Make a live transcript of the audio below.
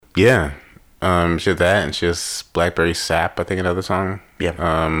Yeah. She had that, and she has Blackberry Sap, I think, another song.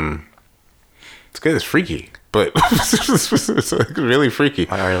 Yeah. It's good. It's freaky, but it's like really freaky.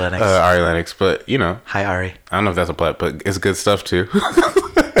 On Ari Lennox. Ari Lennox, but you know. Hi, Ari. I don't know if that's a butt, but it's good stuff too.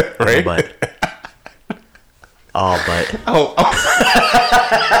 Right? But. All but. Oh.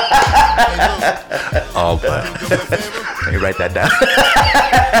 All but. Let me write that down.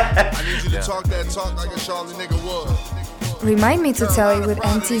 I need you to talk that talk like a Charlie nigga would. Remind me to tell you with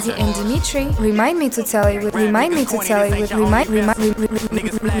Teezy and Dimitri. Remind me to tell you with. Remind me to tell you with. Remind me to tell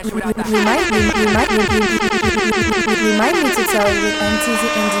you with Teezy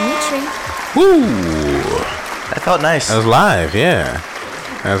and Dimitri. Woo! That felt nice. That was live, yeah.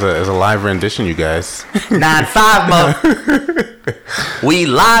 As a live rendition, you guys. 9-5, mother. We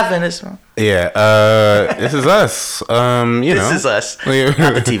live in this one. Yeah, this is us. You know. This is us.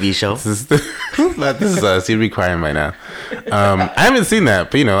 Not the TV show. This is us. You'd be crying by now. I haven't seen that,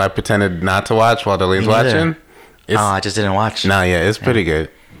 but you know, I pretended not to watch while Darlene's watching. I just didn't watch. No, yeah, it's pretty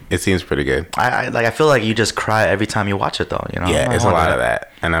good. It seems pretty good. I feel like you just cry every time you watch it, though. You know. Yeah, it's a lot of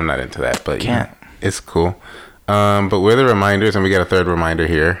that, and I'm not into that, but Can't. You know, it's cool. But we're the reminders, and we got a third reminder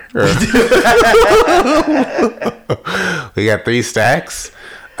here. We got 3 stacks.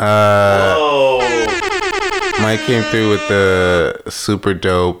 Whoa. Mike came through with the super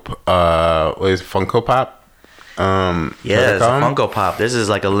dope, what is it, Funko Pop? Yeah, it's a Funko Pop. This is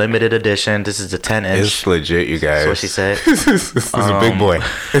like a limited edition. This is the 10-inch. It's legit, you guys. That's what she said. This is a big boy.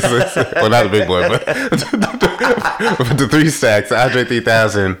 Well, not a big boy, but the 3 stacks, Andre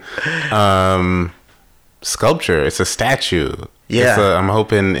 3000 sculpture. It's a statue. Yeah. I'm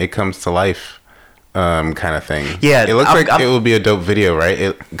hoping it comes to life. Kind of thing. Yeah, it looks like it would be a dope video,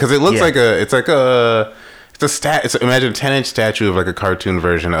 right? Because it looks like it's a imagine a 10-inch statue of like a cartoon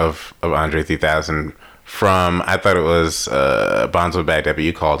version of Andre 3000 from, I thought it was Bonzo Baghdad, but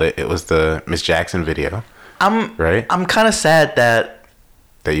you called it. It was the Miss Jackson video. Right? I'm kind of sad that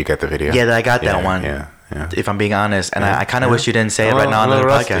you got the video. Yeah, that I got that one. Yeah. If I'm being honest, and I kind of wish you didn't say it right now on the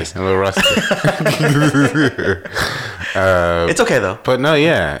podcast. A little rusty. It's okay though. But no,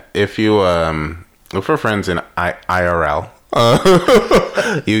 yeah. If you look for friends in IRL,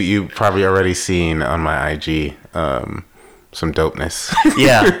 you probably already seen on my IG some dopeness.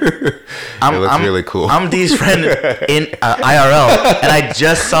 Yeah, it looks really cool. I'm D's friend in IRL, and I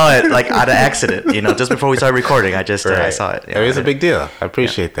just saw it like out of accident. You know, just before we started recording, I saw it. Yeah, it was a big deal. I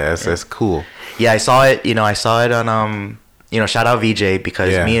appreciate that. That's cool. Yeah, I saw it. You know, I saw it on shout out VJ,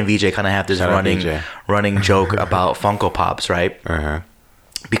 because me and VJ kind of have this running joke about Funko Pops, right?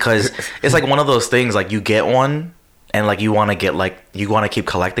 Because it's like one of those things, like you get one and like you want to keep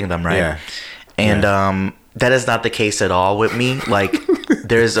collecting them, right? Yeah. And that is not the case at all with me. Like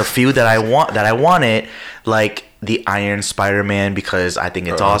there's a few that I wanted, like the Iron Spider-Man, because I think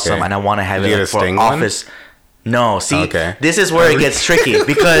it's awesome, and I want to have it like, for office. No, see, this is where it gets tricky,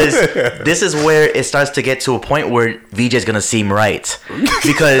 because this is where it starts to get to a point where VJ's gonna seem right,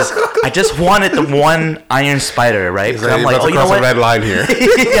 because I just wanted the one Iron Spider, right? I'm like, you know what? Red line here.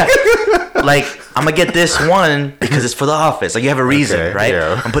 Yeah, like I'm gonna get this one because it's for the office. Like you have a reason, right?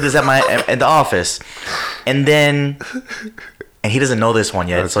 Yeah. I'm put this at the office, and he doesn't know this one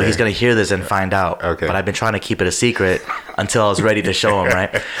yet, so he's gonna hear this and find out. Okay. But I've been trying to keep it a secret until I was ready to show him,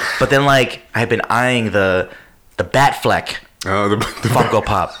 right? But then like I've been eyeing the Batfleck Funko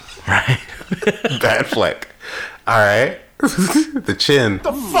Pop, right? Batfleck. All right. The chin.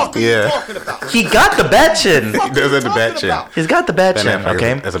 The fuck are you talking about? He got the bat chin. He does have the bat chin. He's got the bat chin,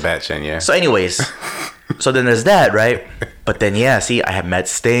 okay? That's a bat chin, yeah. So anyways, so then there's that, right? But then, see, I have met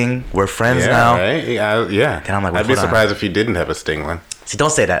Sting. We're friends now. Right? Yeah. Then I'm like, I'd be surprised if you didn't have a Sting one. See, don't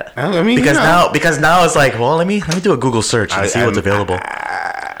say that. I mean, because now it's like, well, let me do a Google search and see what's available.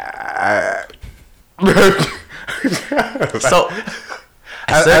 So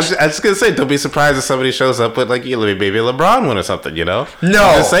I was just gonna say, don't be surprised if somebody shows up with like maybe a LeBron one or something, you know? No,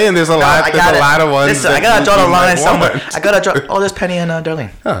 I'm just saying there's a lot of ones. Listen, I gotta draw the line somewhere. I gotta draw. Oh, there's Penny and Darlene.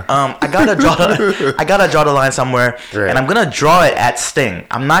 Huh. I gotta draw the line somewhere, and I'm gonna draw it at Sting.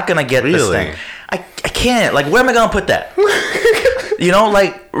 I'm not gonna get the Sting. I can't. Like, where am I gonna put that? You know,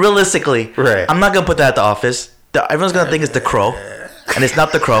 like realistically, right? I'm not gonna put that at the office. Everyone's gonna think it's the Crow, and it's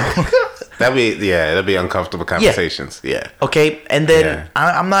not the Crow. That'd be uncomfortable conversations. Yeah. Okay, and then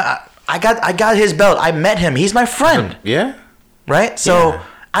I'm not. I got his belt. I met him. He's my friend. Yeah. Right. So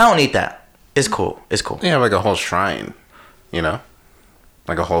I don't need that. It's cool. Yeah, like a whole shrine. You know,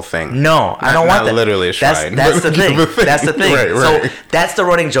 like a whole thing. No, I don't want that. Literally a shrine. That's the thing. That's the thing. Right. So that's the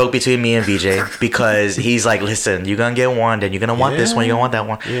running joke between me and VJ, because he's like, listen, you're gonna get one, then you're gonna want this one, you're gonna want that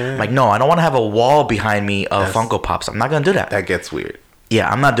one. Yeah. I'm like, no, I don't want to have a wall behind me of Funko Pops. I'm not gonna do that. That gets weird. Yeah,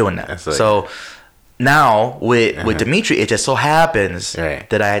 I'm not doing that. Like, so now with Dimitri, it just so happens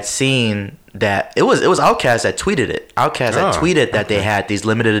that I had seen that it was Outkast that tweeted it. Outkast that tweeted that they had these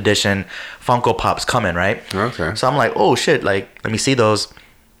limited edition Funko Pops coming, right? Okay. So I'm like, oh shit, like let me see those.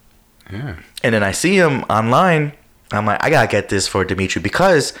 Yeah. And then I see him online. I'm like, I gotta get this for Dimitri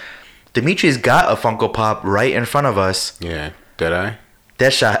because Dimitri's got a Funko Pop right in front of us. Yeah. Deadeye?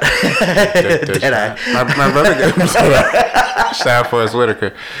 Deadshot. Deadeye. My brother got shout out for his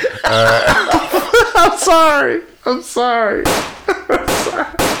Whitaker. I'm sorry. I'm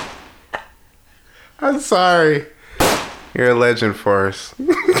sorry. You're a legend for us.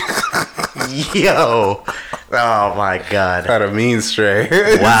 Yo. Oh my God. Got a mean stray.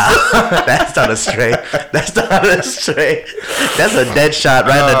 Wow. That's not a stray. That's a dead shot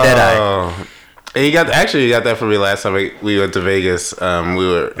right in the dead eye. You got that for me last time we went to Vegas. We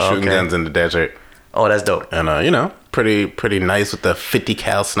were shooting guns in the desert. Oh, that's dope. And pretty nice with the 50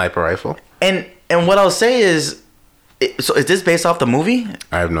 cal sniper rifle. And what I'll say is, so is this based off the movie?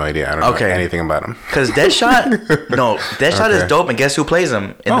 I have no idea. I don't know anything about him. Because Deadshot is dope, and guess who plays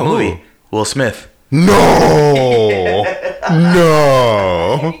him in the movie? Who? Will Smith. No.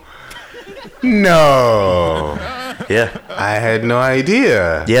 Yeah. I had no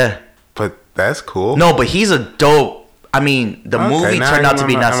idea. Yeah. But that's cool. No, but he's a dope. I mean, the movie turned out to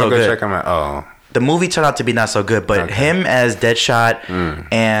be not so good. Check him out. The movie turned out to be not so good, but him as Deadshot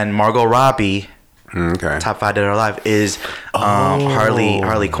and Margot Robbie, top 5 that are alive, is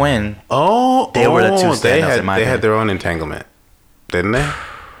Harley Quinn. They were the two standouts in my opinion. They had their own entanglement, didn't they?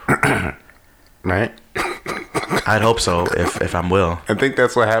 Right? I'd hope so, if I'm Will. I think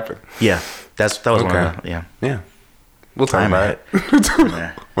that's what happened. Yeah, that was one of the, yeah. We'll talk about it.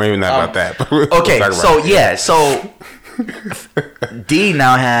 Maybe not about that. Okay, so D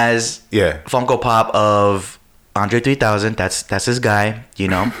now has Funko Pop of Andre 3000. That's his guy,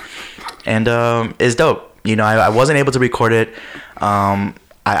 and it's dope. I wasn't able to record it.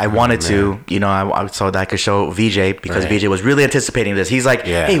 I wanted to, so that I could show VJ because VJ was really anticipating this. He's like,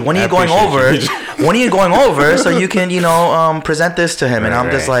 "Hey, when are you going over? When are you going over so you can, present this to him?" And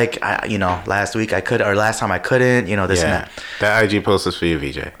I'm just like, last week I could, or last time I couldn't, this and that. That IG post was for you,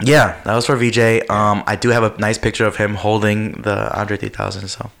 VJ. Yeah, that was for VJ. I do have a nice picture of him holding the Andre 3000,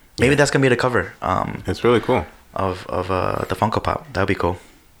 so maybe that's gonna be the cover. It's really cool of the Funko Pop. That'd be cool.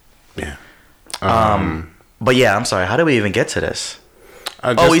 Yeah. But yeah, I'm sorry. How did we even get to this?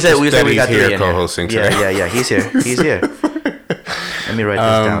 We said we got here three co-hosting today. Yeah. He's here. Let me write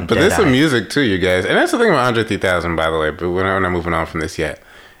this down. But there's some music too, you guys. And that's the thing about Andre 3000, by the way. But we're not moving on from this yet.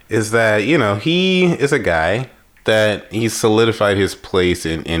 Is that he is a guy that he's solidified his place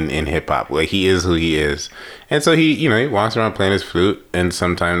in hip hop. Like he is who he is, and so he walks around playing his flute, and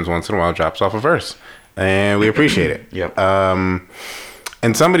sometimes once in a while drops off a verse, and we appreciate it. Yep.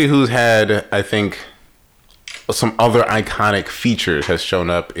 And somebody who's had, I think, some other iconic features has shown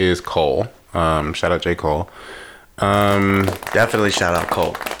up is Cole. Shout out J.Cole. Definitely shout out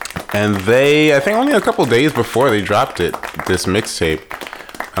Cole. And I think only a couple days before they dropped this mixtape,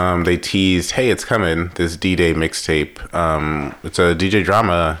 they teased, hey, it's coming, this D-Day mixtape. It's a DJ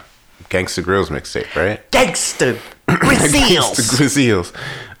Drama Gangsta Grillz mixtape, right? Gangsta Grillz.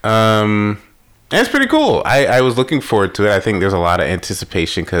 And it's pretty cool. I was looking forward to it. I think there's a lot of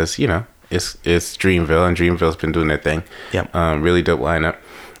anticipation because, it's Dreamville, and Dreamville's been doing their thing. Yep. Really dope lineup.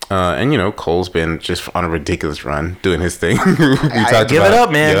 And Cole's been just on a ridiculous run doing his thing. I give it up,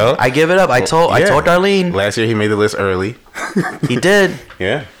 man. I give it up. I told Darlene. Last year he made the list early. He did.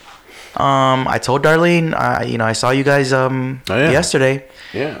 Yeah. I told Darlene. I saw you guys yesterday.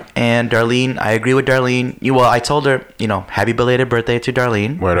 Yeah. And Darlene, I agree with Darlene. I told her, happy belated birthday to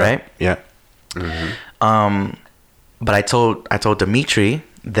Darlene. Word right? Up. Yeah. Mm-hmm. But I told Dimitri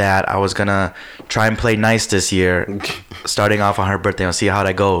that I was gonna try and play nice this year, starting off on her birthday and see how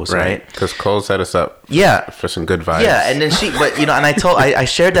that goes, right? Because Cole set us up, for some good vibes. Yeah, and then and I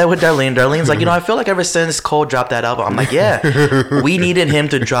shared that with Darlene. Darlene's like, I feel like ever since Cole dropped that album, I'm like, we needed him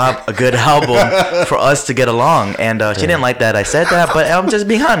to drop a good album for us to get along, and she didn't like that I said that, but I'm just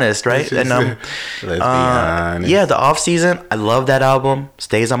being honest, right? And let's be honest. Yeah, the off season, I love that album.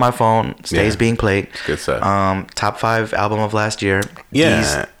 Stays on my phone, stays being played. It's good stuff. Top 5 album of last year.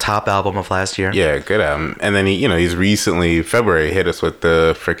 Yeah. Top album of last year. Yeah, good album. And then he's recently February hit us with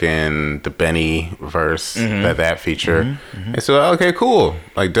the Benny verse that feature. And so okay, cool.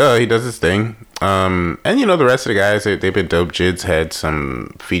 Like he does his thing. And the rest of the guys they've been dope. Jid's had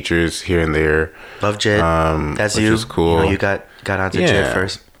some features here and there. Love Jid. That's which you. Is cool. You got onto Jid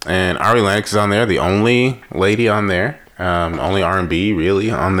first. And Ari Lennox is on there, the only lady on there. Only R&B really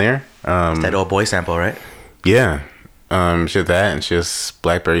on there. It's that old boy sample, right? Yeah. She had that, and she has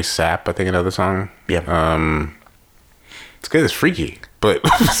Blackberry Sap, I think, another song. Yeah. It's good. It's freaky, but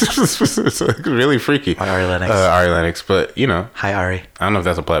it's like really freaky. By Ari Lennox. Ari Lennox, but you know. Hi, Ari. I don't know if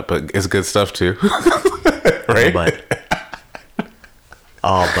that's a plot, but it's good stuff too. Right?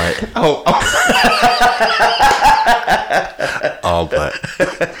 All but. All but.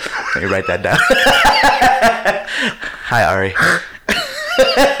 Let me write that down. Hi, Ari.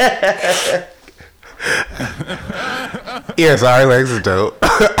 Yes, Ari Lennox is dope.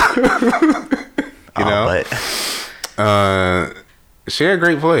 You know? She had a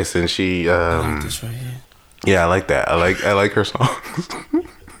great voice, and she this right here. Yeah, I like that. I like her songs.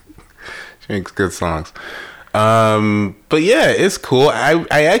 She makes good songs. But yeah, it's cool.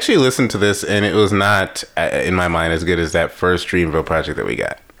 I actually listened to this, and it was not in my mind as good as that first Dreamville project that we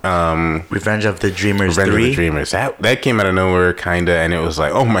got. Revenge of the Dreamers 3. Revenge of the Dreamers. That came out of nowhere, kinda, and it was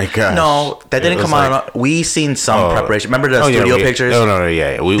like, oh my gosh. No, that didn't come out. We seen some preparation. Remember the studio pictures? No,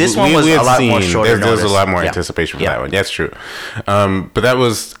 yeah. This one was a lot more shorter. There was a lot more anticipation for that one. That's true. But that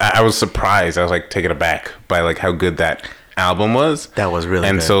was, I was surprised. I was like taken aback by like how good that album was. That was really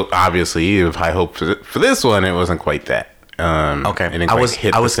good. And so obviously, you have high hopes for this one. It wasn't quite that. Okay, I was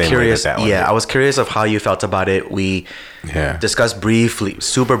curious. I was curious of how you felt about it. We discussed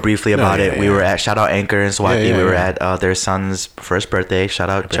super briefly about it. We were at shout out Anchor and Swati. We were at their son's first birthday. Shout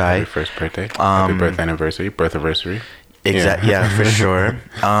out Jai. Happy first birthday. Happy birth anniversary. Birth anniversary. Exactly. Yeah, for sure.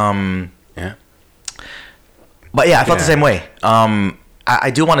 Yeah. But yeah, I felt the same way. I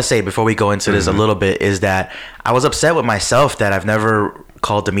do want to say before we go into this a little bit is that I was upset with myself that I've never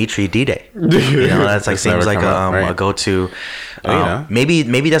called Dimitri D-Day. You know, that's like seems like a go-to.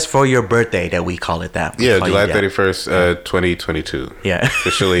 Maybe that's for your birthday that we call it that. Yeah, July 31st, 2022. Yeah,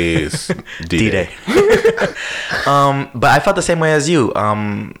 officially is D-Day. But I felt the same way as you.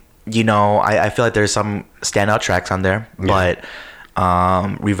 You know, I feel like there's some standout tracks on there, but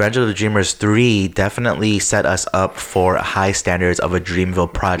Revenge of the Dreamers 3 definitely set us up for high standards of a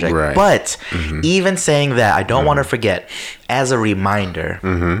Dreamville project. Right. But even saying that, I don't want to forget, as a reminder,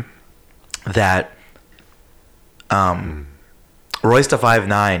 that Royce da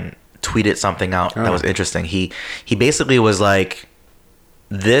 5'9" tweeted something out that was interesting. He basically was like,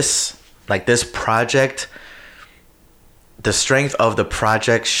 this project, the strength of the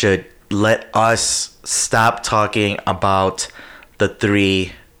project should let us stop talking about the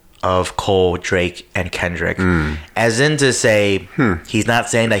three of Cole, Drake, and Kendrick. As in to say, he's not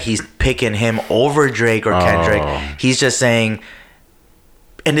saying that he's picking him over Drake or Kendrick. He's just saying,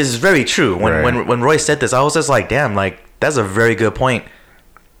 and this is very true. When Roy said this, I was just like, damn, like, that's a very good point.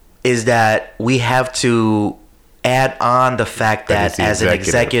 Is that we have to add on the fact that as an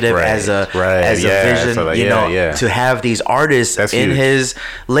executive, as a vision, so to have these artists that's in huge. His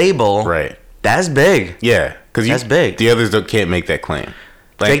label, that's big. Yeah, because that's big. The others can't make that claim.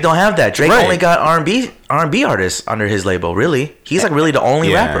 Like, Drake don't have that. Drake only got R&B artists under his label. Really, he's like really the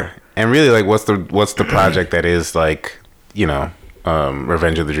only rapper. And really, like, what's the project that is like, you know,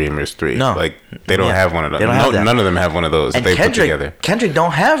 Revenge of the Dreamers 3? No, like they don't have one of those. None of them have one of those. And they put together. Kendrick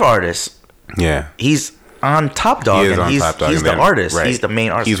don't have artists. Yeah, he's on Top Dog, and he's the artist. He's the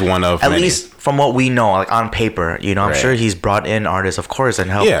main artist. He's one of at least from what we know, like on paper. You know, I'm sure he's brought in artists, of course, and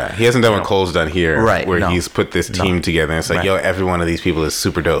helped. Yeah, he hasn't done what Cole's done here, where he's put this team together. And it's like, yo, every one of these people is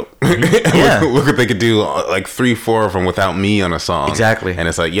super dope. Look what they could do, like 3-4 of them without me on a song. Exactly. And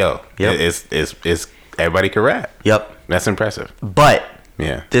it's like, yo, it's everybody can rap. Yep, that's impressive. But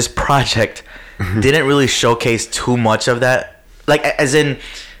this project didn't really showcase too much of that. Like, as in.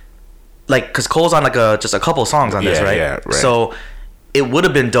 Like, because Cole's on like just a couple songs on this, right? Yeah, right. So it would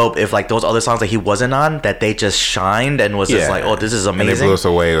have been dope if like those other songs that he wasn't on, that they just shined and was just like, oh, this is amazing. And they blew us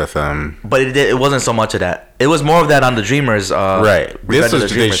away with But it wasn't so much of that. It was more of that on the Dreamers. Right. This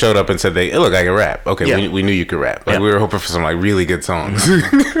was they showed up and said, hey, look, I can rap. Okay, we knew you could rap. Like we were hoping for some like really good songs.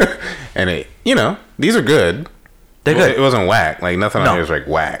 And it, you know, these are good. They're good. It wasn't whack. Like nothing on here was like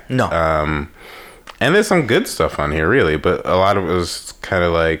whack. No. And there's some good stuff on here, really, but a lot of it was kind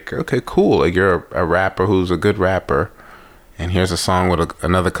of like, okay, cool. Like you're a rapper who's a good rapper, and here's a song with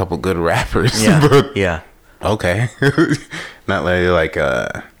another couple good rappers. Yeah, okay. Not like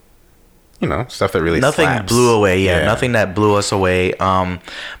you know, stuff that really nothing slaps. Blew away. Yeah, nothing that blew us away.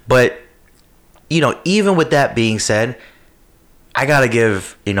 But you know, even with that being said, I gotta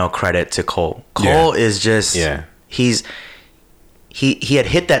give credit to Cole. Cole is just He had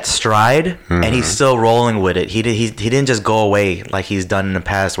hit that stride, and he's still rolling with it. He didn't just go away like he's done in the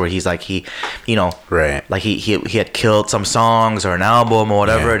past, where he's like like he had killed some songs or an album or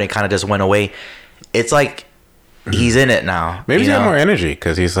whatever, and it kind of just went away. It's like he's in it now. Maybe he's got more energy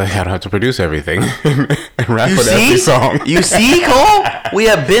because he's like, I don't have to produce everything and rap with every song. You see, Cole? We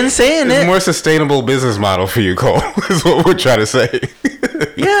have been saying it's a more sustainable business model for you, Cole, is what we're trying to say.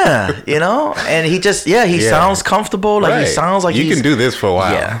 Yeah, and he just, sounds comfortable. Like, he sounds like you can do this for a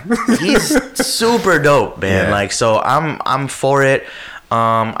while. Yeah, he's super dope, man. Yeah. Like, so I'm for it.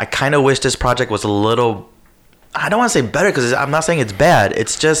 I kind of wish this project was a little, I don't want to say better because I'm not saying it's bad.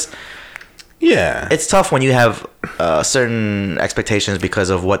 It's just, it's tough when you have certain expectations because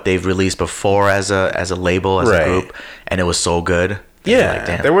of what they've released before as a label, as a group, and it was so good.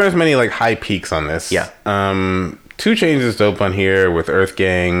 Yeah, there weren't as many like high peaks on this. Yeah. 2 Chainz is dope on here with Earth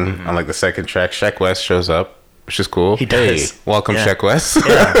Gang on like the second track. Sheck West shows up, which is cool. He does. Hey, welcome Sheck West.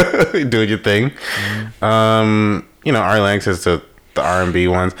 Doing your thing. Ari Lang says the R&B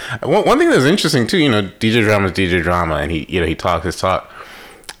ones. One thing that's interesting too, DJ Drama is DJ Drama, and he talks his talk.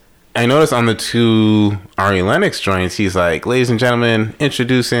 I noticed on the 2 Ari Lennox joints, he's like, ladies and gentlemen,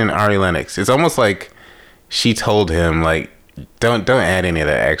 introducing Ari Lennox. It's almost like she told him, like, don't add any of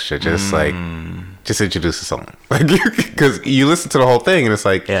that extra. Just just introduce the song. Like, because you listen to the whole thing and it's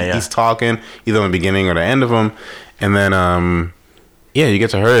like, he's talking either in the beginning or the end of them. And then, you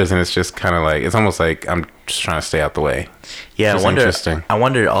get to hers and it's just kind of like, it's almost like I'm just trying to stay out the way. Yeah, I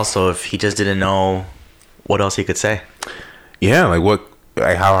wonder also if he just didn't know what else he could say. Yeah, like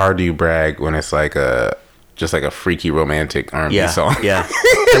how hard do you brag when it's like just like a freaky romantic R&B song? Yeah.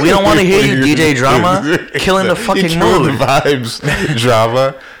 We don't want to hear you, DJ Drama, killing the fucking mood. The vibes,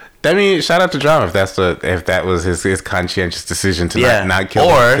 Drama. I mean, shout out to Drama if that was his conscientious decision to not kill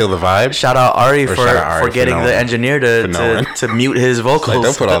the vibe. Shout out Ari for getting the engineer to mute his vocals. Like,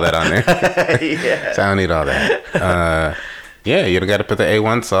 don't put all that on there. So I don't need all that. You got to put the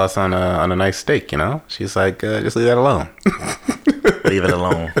A1 sauce on a nice steak. She's like, just leave that alone. Leave it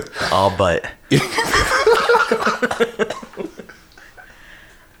alone. All but.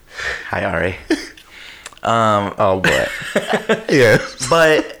 Hi, Ari. All but. Yes.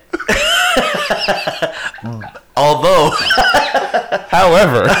 But. Although.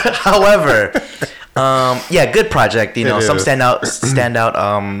 However. Good project. Some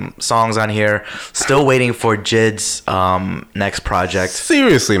standout songs on here. Still waiting for Jid's next project.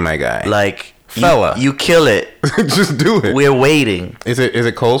 Seriously, my guy. Like, fella, you kill it. Just do it. We're waiting. Is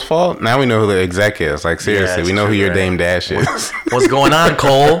it Cole's fault? Now we know who the exec is. Like, seriously, we know who your Dame Dash is. What's going on,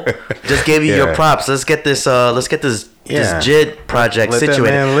 Cole? Just gave you your props. Let's get this Jid project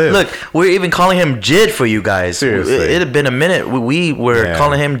situated. Look, we're even calling him Jid for you guys. Seriously, it had been a minute. We were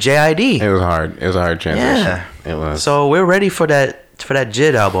calling him JID. It was hard. It was a hard transition. Yeah, it was. So we're ready for that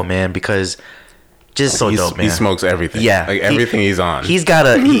Jid album, man, because just so dope, man. He smokes everything. Yeah, like everything he's on. He's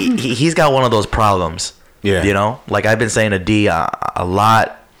got he's got one of those problems. Yeah, like I've been saying to D a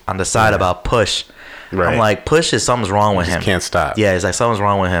lot on the side about Push. Right. I'm like, Push is something's wrong with him. Can't stop. Yeah, it's like something's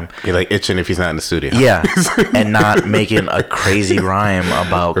wrong with him. You're like itching if he's not in the studio. Yeah, and not making a crazy rhyme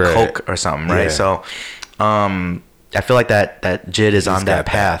about coke or something, right? Yeah. So, I feel like that Jid is on that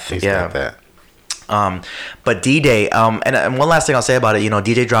path. He's got that. But D-Day, and one last thing I'll say about it,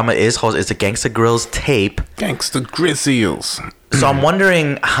 DJ Drama is a Gangsta Grillz tape. Gangsta Grillz. So I'm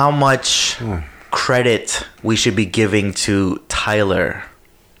wondering how much credit we should be giving to Tyler.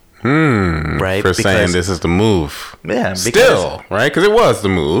 Right? For saying this is the move. Yeah. Still, right? Because it was the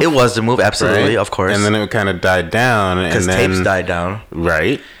move. It was the move, absolutely, right? Of course. And then it kind of died down. Because tapes died down.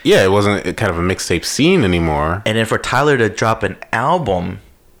 Right. Yeah, it wasn't kind of a mixtape scene anymore. And then for Tyler to drop an album...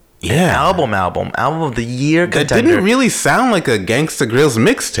 album of the year contender. That didn't really sound like a Gangsta Grillz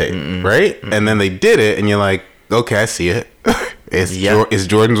mixtape, right? And then they did it, and you're like, okay, I see it. It's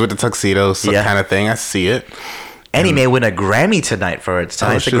Jordans with the tuxedo, kind of thing. I see it. And he may win a Grammy tonight for it.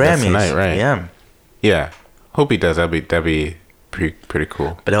 Tonight's the Grammys. Tonight, right? Yeah. Yeah. Hope he does. That'd be pretty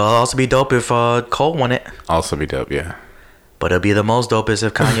cool. But it'll also be dope if Cole won it. Also be dope, yeah. But it'll be the most dopest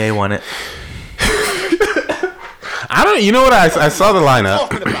if Kanye won it. You know what? I saw the lineup.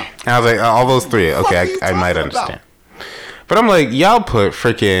 And I was like, all those three. Okay, I might understand. But I'm like, y'all put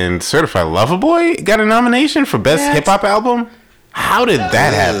freaking Certified Lover Boy got a nomination for Best Hip Hop Album? How did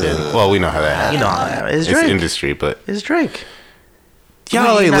that happen? Well, we know how that happened. You know how that happened. It's Drake. It's industry, but... It's Drake.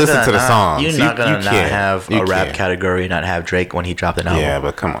 Y'all ain't listen to the songs. You're not going to not have a rap category and not have Drake when he dropped an album. Yeah,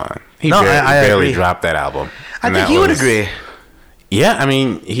 but come on. He barely dropped that album. I think he would agree. Yeah, I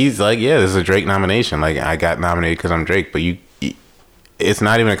mean, he's like, this is a Drake nomination. Like, I got nominated because I'm Drake, but it's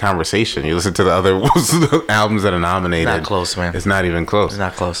not even a conversation. You listen to the other albums that are nominated. It's not close, man. It's not even close. It's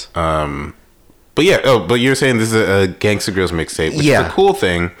not close. But but you're saying this is a Gangsta Grillz mixtape, which is a cool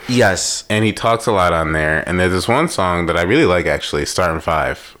thing. Yes. And he talks a lot on there. And there's this one song that I really like, actually, Starting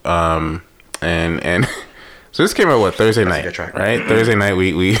 5. And So this came out Thursday night, right? Thursday night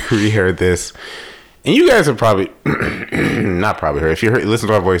we heard this, and you guys have probably not probably heard. If you listen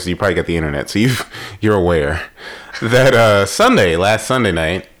to our voices, you probably got the internet, so you're aware that last Sunday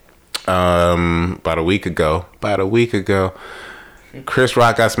night, about a week ago, Chris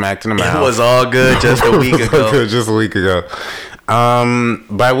Rock got smacked in the mouth. It was all good just a week ago. Just a week ago.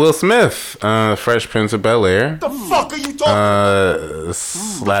 By Will Smith, Fresh Prince of Bel-Air. The fuck are you talking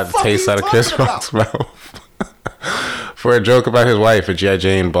slapped the taste out of Chris Rock's mouth for a joke about his wife, a G.I.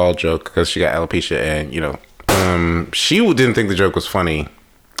 Jane ball joke, because she got alopecia, and she didn't think the joke was funny.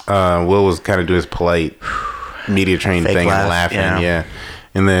 Will was kind of doing his polite media trained thing and laughing, yeah.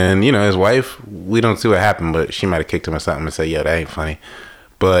 And then, his wife, we don't see what happened, but she might have kicked him or something and said, yo, that ain't funny.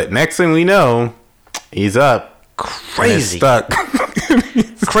 But next thing we know, he's up. Crazy. Stuck.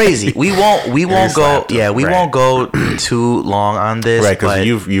 Crazy. We won't go too long on this. Right, because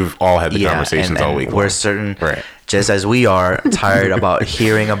you've all had the conversations all week. We're certain, just as we are, tired about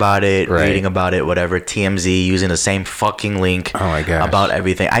hearing about it, reading about it, whatever. TMZ using the same fucking link about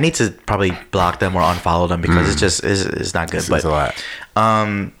everything. I need to probably block them or unfollow them because it's not good. It's a lot.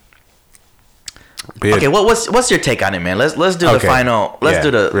 Okay, what's your take on it, man? Let's do the final. Let's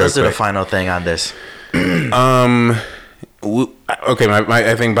do the final thing on this. Okay,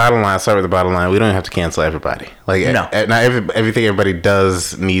 I think bottom line. I'll start with the bottom line. We don't have to cancel everybody. Not everything everybody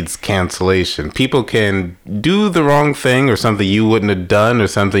does needs cancellation. People can do the wrong thing or something you wouldn't have done or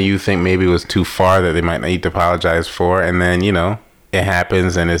something you think maybe was too far that they might need to apologize for, and then it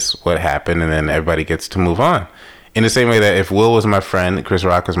happens and it's what happened, and then everybody gets to move on. In the same way that if Will was my friend, Chris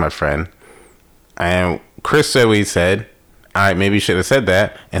Rock was my friend, and Chris said what he said, all right, maybe you shouldn't have said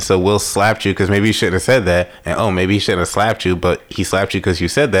that, and so Will slapped you because maybe you shouldn't have said that, and maybe he shouldn't have slapped you, but he slapped you because you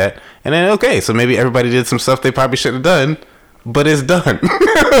said that, and then so maybe everybody did some stuff they probably shouldn't have done, but it's done.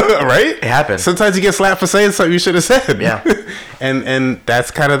 Right? It happens. Sometimes you get slapped for saying something you should have said. Yeah. and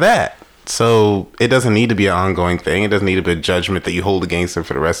that's kind of that. So it doesn't need to be an ongoing thing. It doesn't need to be a judgment that you hold against them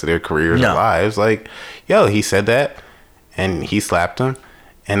for the rest of their careers or lives. Like, yo, he said that, and he slapped him,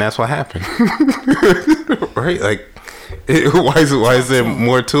 and that's what happened. Right? Like, why is there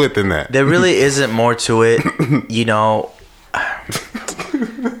more to it than that? There really isn't more to it.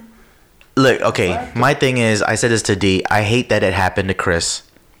 Look, okay, my thing is, I said this to D, I hate that it happened to Chris.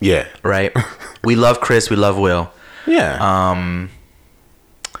 Yeah. Right? We love Chris, we love Will. Yeah.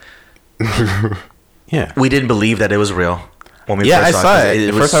 Yeah. We didn't believe that it was real when we first saw it.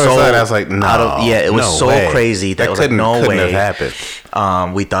 The first time I saw it, I was like, no. It was so crazy that it was like, no way. Have happened.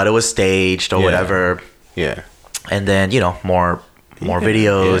 We thought it was staged or whatever. Yeah. And then, more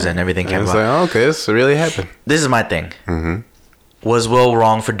videos and everything came out. It's like, okay, this really happened. This is my thing. Mm-hmm. Was Will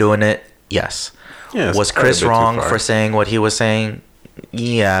wrong for doing it? Yes. Was Chris wrong for saying what he was saying?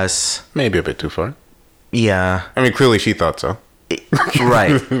 Yes. Maybe a bit too far. Yeah. I mean, clearly she thought so.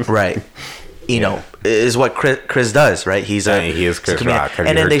 Right. Is what Chris does, right? He is Chris Rock.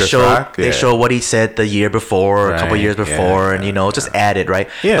 And then they show what he said the year before, a couple years before, and just added, right?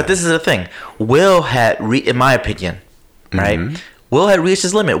 Yeah. But this is the thing. Will had, in my opinion, right? Mm-hmm. Will had reached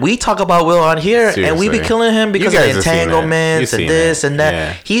his limit. We talk about Will on here, and we be killing him because of entanglements and this and that.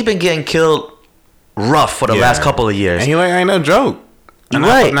 Yeah. He's been getting killed rough for the last couple of years. And he ain't no joke.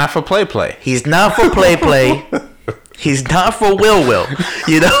 Right. Not for play. He's not for play. He's not for Will.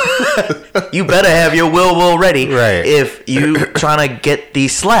 You better have your Will ready, right? If you trying to get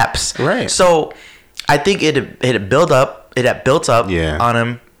these slaps, right? So I think it built up on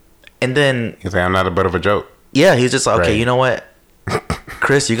him, and then he's like, I'm not a bit of a joke. Yeah, he's just like, okay, you know what,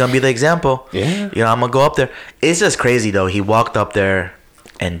 Chris, you're gonna be the example. Yeah, I'm gonna go up there. It's just crazy though. He walked up there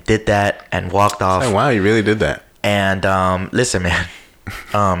and did that and walked off. Oh, wow, he really did that. And listen, man,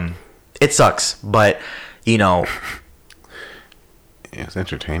 it sucks, but it's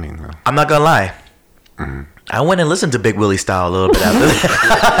entertaining though. I'm not gonna lie. Mm-hmm. I went and listened to Big Willie Style a little bit after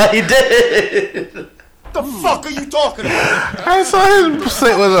that. He did. The fuck are you talking about? I saw him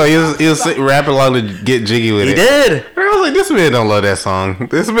he was rapping along to Get Jiggy with it. He did. And I was like, this man don't love that song.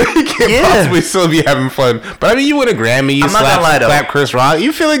 This man can't possibly still be having fun. But I mean, you win a Grammy, you slap Chris Rock,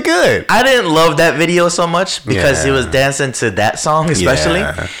 you feeling good. I didn't love that video so much because he was dancing to that song especially.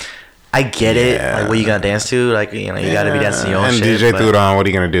 Yeah. I get it. Like, what are you gonna dance to? Like, you gotta be dancing your own shit. And DJ threw it on. What are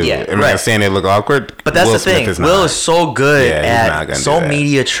you gonna do? Yeah, I'm not saying they look awkward. But that's the thing. Will is so good at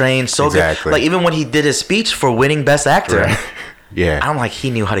media trained, so good. Like, even when he did his speech for winning Best Actor, Yeah. I'm like, he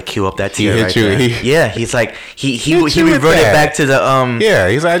knew how to cue up that tear. He hit right you. there. Yeah, he's like, he reverted back to the Yeah,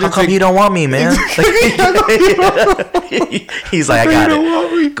 he's like, how come you don't want me, man? He's like, I got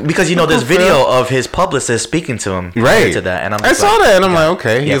it. Because there's video of his publicist speaking to him right to that, and I saw that, and I'm like,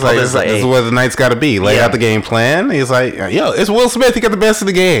 okay. He's like, this is what the night's got to be. Lay out the game plan. He's like, yo, it's Will Smith. He got the best of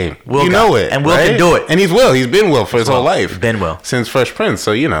the game. Will know it, and Will can do it, and he's Will. He's been Will for his whole life. Been Will since Fresh Prince.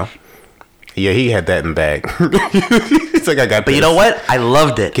 So yeah, he had that in the bag. He's like, I got. But this. You know what? I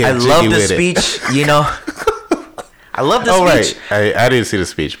loved it. I loved the speech. I love the speech. Right. I didn't see the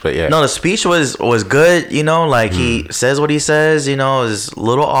speech, but yeah. No, the speech was good. He says what he says. Is a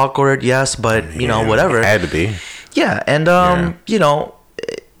little awkward, yes, but whatever. It had to be. Yeah, and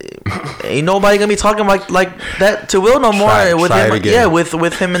ain't nobody gonna be talking like that to Will no more. Try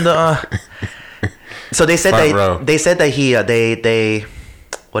with him in the. So they said they said that he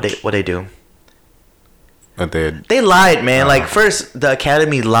what they do. They lied, man. Like first, the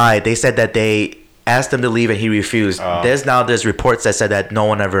Academy lied. They said that they asked him to leave and he refused. There's reports that said that no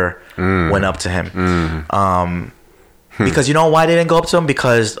one ever went up to him. Because you know why they didn't go up to him?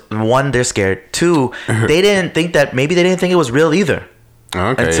 Because one, they're scared. Two, they didn't think it was real either.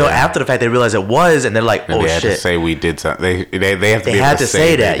 Okay, until after the fact they realized it was, and they're like, and "Oh they shit!" had to say we did something. They had to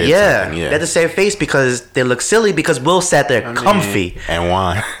say that. Yeah, they had to save face because they look silly because Will sat there comfy and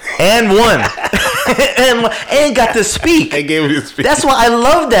won and got to speak. They gave him to speak. That's why I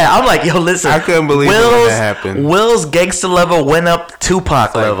love that. I'm like, yo, listen. I couldn't believe that happened. Will's gangster level went up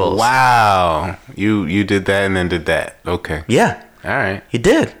Tupac levels. Wow, you did that and then did that. Okay. Yeah. All right. He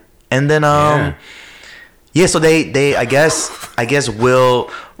did, and then Yeah, so they I guess Will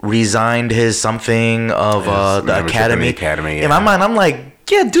resigned his something of the Academy. In my mind, I'm like,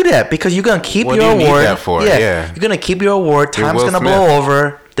 yeah, do that because you're gonna keep your award. You're gonna keep your award. Time's gonna blow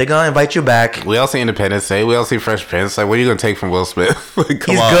over. They're gonna invite you back. We all see Independence Day. We all see Fresh Prince. Like, what are you gonna take from Will Smith?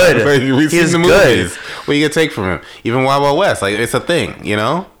 Come on. Good. Like, we've seen the movies. Good. What are you gonna take from him? Even Wild Wild West. Like, it's a thing.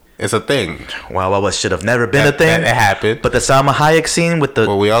 It's a thing. Wild Wild West should have never been a thing. It happened. But the Salma Hayek scene with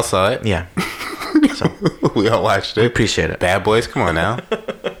the we all saw it. Yeah. So, we all watched it. We appreciate it. Bad Boys, come on now.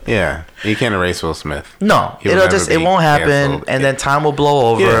 Yeah, you can't erase Will Smith. No, it won't happen, canceled. And then time will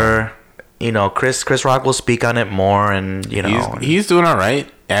blow over. Yeah. Chris Rock will speak on it more, and he's doing all right.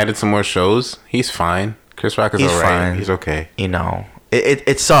 Added some more shows. He's fine. Chris Rock is all right. Fine. He's okay.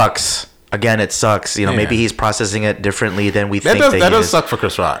 It sucks. Again, it sucks. Maybe he's processing it differently than we think. That does suck for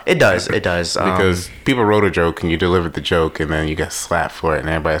Chris Rock. It does. It does. Because people wrote a joke and you delivered the joke and then you got slapped for it and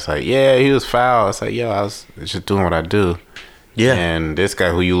everybody's like, yeah, he was foul. It's like, yo, I was just doing what I do. Yeah. And this guy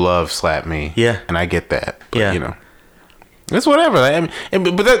who you love slapped me. Yeah. And I get that. But, it's whatever.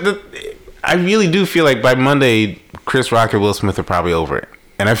 I really do feel like by Monday, Chris Rock and Will Smith are probably over it.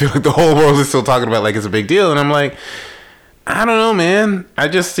 And I feel like the whole world is still talking about like it's a big deal. And I'm like, I don't know, man. I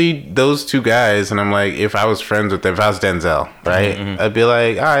just see those two guys, and I'm like, if I was friends with them, if I was Denzel, right? Mm-hmm. I'd be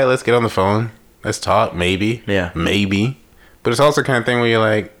like, all right, let's get on the phone. Let's talk, maybe. Yeah. Maybe. But it's also the kind of thing where you're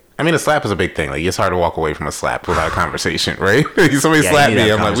like, I mean, a slap is a big thing. Like, it's hard to walk away from a slap without a conversation, right? Somebody slapped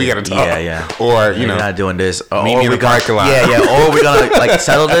me, I'm like, we got to talk. Yeah. Or, you're not doing this. Meet me in the parking lot. Yeah. Or we're going to, like,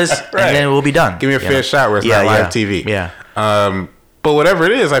 settle this, right. And then we'll be done. Give me a fair shot where it's not live TV. Yeah. But whatever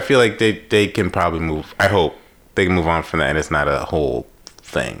it is, I feel like they can probably move. I hope they can move on from that, and it's not a whole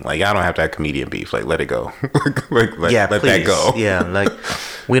thing. Like, I don't have to have comedian beef. Like, let it go. let that go. Yeah, like,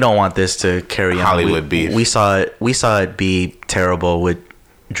 we don't want this to carry on. Hollywood beef. We saw it be terrible with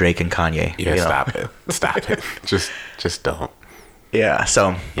Drake and Kanye. Yeah, stop it. Just don't. Yeah.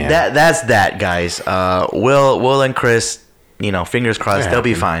 So that's that, guys. Will and Chris, fingers crossed, they'll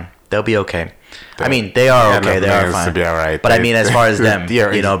be fine. They'll be okay. I mean, they are okay. They are fine. To be all right. But I mean, as far as them,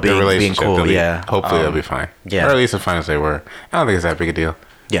 being cool, hopefully they'll be fine. Yeah. Or at least as fine as they were. I don't think it's that big a deal.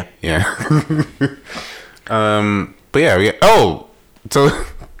 Yeah. Yeah. But yeah. So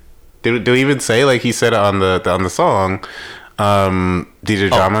did we even say like he said on the song, DJ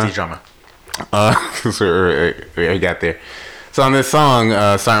Drama? DJ Drama. So we got there. So on this song,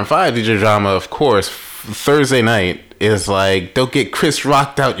 Siren 5, DJ Drama, of course, Thursday night is like, don't get Chris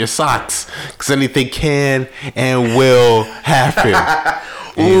rocked out your socks because anything can and will happen.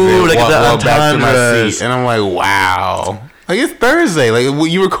 Ooh, like the back to my seat. And I'm like, wow. Like, it's Thursday. Like,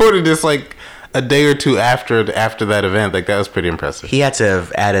 you recorded this like a day or two after that event. Like, that was pretty impressive. He had to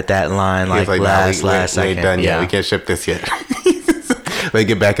have added that line like last second. We ain't done yet. We can't ship this yet. Like,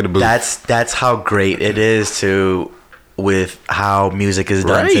 get back in the booth. That's how great it is with how music is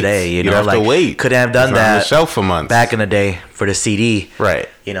done today. You have to wait. Couldn't have done that on the shelf for months back in the day for the CD. Right.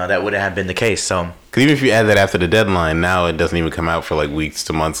 That wouldn't have been the case. So, because even if you add that after the deadline, now it doesn't even come out for like weeks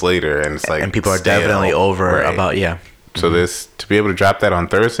to months later, and it's like, and people are definitely over about So to be able to drop that on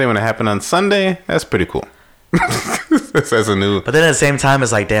Thursday when it happened on Sunday, that's pretty cool. That's a new. But then at the same time,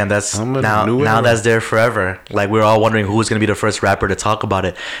 it's like, damn, that's now that's there forever. Like, we're all wondering who's gonna be the first rapper to talk about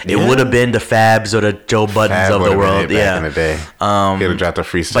it. It would have been the Fabs or the Joe Buddens of the world. Back in the day, he'd have dropped a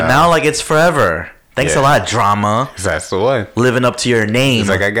freestyle. But now, like, it's forever. Thanks a lot, Drama. That's the one. Living up to your name. He's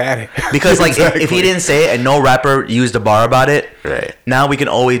like, I got it. Because, like, if he didn't say it and no rapper used a bar about it, right? Now we can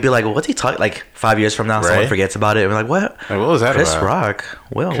always be like, well, what's he talking? Like, 5 years from now, someone forgets about it. And we're like, what? Like, what was that Chris about? Rock.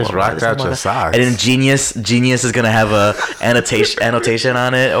 Well, Chris Rocked out your socks. And then Genius is going to have a annotation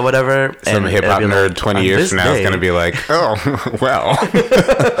on it or whatever. Some hip-hop nerd like, 20 years from now is going to be like, oh, well,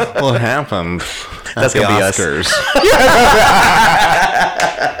 what happened? That's going to be Oscars.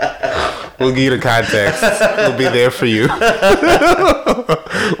 We'll give you the context. We'll be there for you.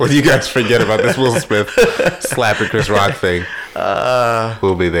 When you guys forget about this Will Smith slapping Chris Rock thing,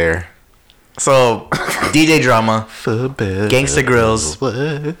 we'll be there. So, DJ Drama, Gangsta Grillz,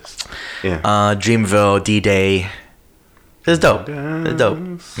 Dreamville, D-Day. It's dope. It's dope.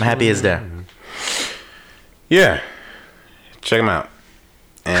 I'm happy it's there. Yeah. Check them out.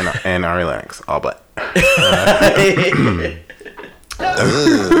 And our relax. All but.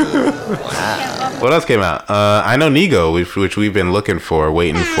 What else came out? I Know Nigo, which we've been looking for,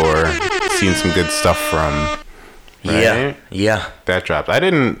 waiting for, seen some good stuff from. Right? Yeah. That dropped. I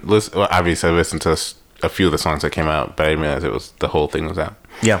didn't listen. Well, obviously, I listened to a few of the songs that came out, but I didn't realize the whole thing was out.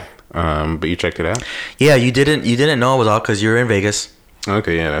 Yeah. But you checked it out? Yeah, you didn't know it was out because you were in Vegas.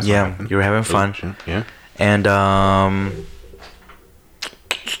 Okay, yeah, that's you were having fun. Yeah. And I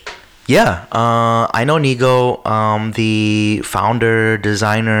Know Nigo, the founder,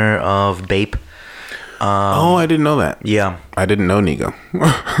 designer of BAPE. I didn't know that. Yeah. I didn't know Nigo.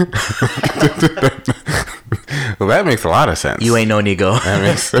 Well, that makes a lot of sense. You ain't know Nigo. That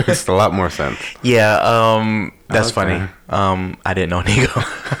makes a lot more sense. Yeah, that's funny. I didn't know Nigo.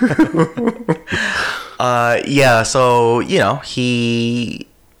 So, he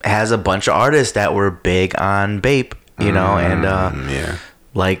has a bunch of artists that were big on BAPE, and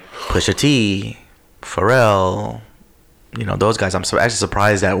like Pusha T, Pharrell, those guys. I'm actually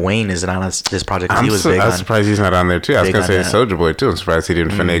surprised that Wayne isn't on this project. He was big. I'm surprised he's not on there too. I was gonna say Soulja Boy too. I'm surprised he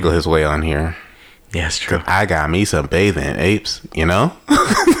didn't finagle his way on here. Yeah, it's true. I got me some bathing apes. That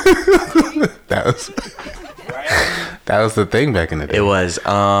was the thing back in the day. It was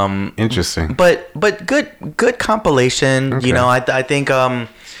interesting, but good compilation. Okay. I think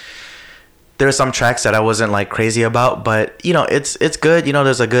there are some tracks that I wasn't like crazy about, but it's good.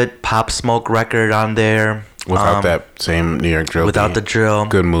 There's a good Pop Smoke record on there. Without that same New York drill. Without the drill.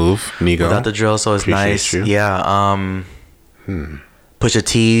 Good move, Nigo. Without the drill, so it's nice. You. Yeah. Pusha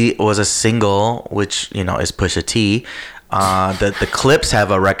T was a single, which is Pusha T. The Clips have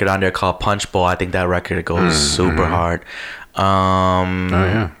a record on there called Punch Bowl. I think that record goes super hard.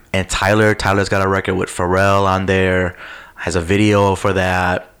 And Tyler's got a record with Pharrell on there. Has a video for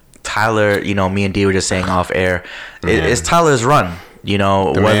that. Tyler, me and D were just saying off air. It's Tyler's run.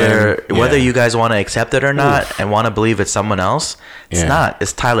 Whether you guys want to accept it or not and want to believe it's someone else, it's not.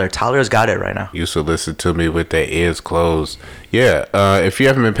 It's Tyler. Tyler's got it right now. You should listen to me with their ears closed. Yeah, if you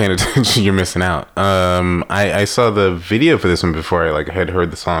haven't been paying attention, you're missing out. I saw the video for this one before I had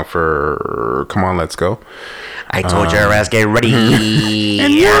heard the song for Come On, Let's Go. I told your ass, get ready.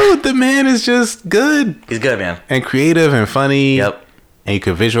 And the man is just good. He's good, man. And creative and funny. Yep. And you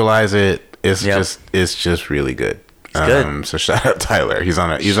could visualize it. It's just really good. It's good. So shout out Tyler. He's on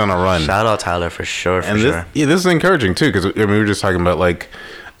a run. Shout out Tyler for sure. This is encouraging too, because we were just talking about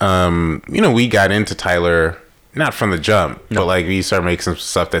we got into Tyler not from the jump, but we started making some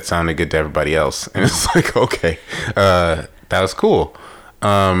stuff that sounded good to everybody else, and it's like, okay, that was cool.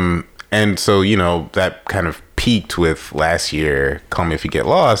 And so that kind of peaked with last year, Call Me If You Get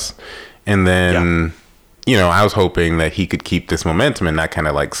Lost, and then I was hoping that he could keep this momentum and not kind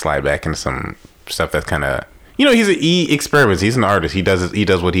of slide back into some stuff that's kind of. He experiments. He's an artist. He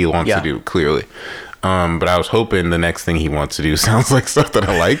does what he wants to do, clearly. But I was hoping the next thing he wants to do sounds like stuff that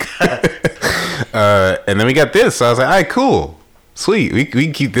I like. And then we got this. So I was like, all right, cool. Sweet. We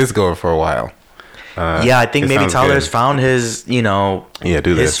can keep this going for a while. I think maybe Tyler's found his,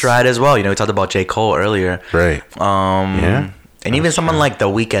 his stride as well. We talked about J.Cole earlier. Right. And even someone like The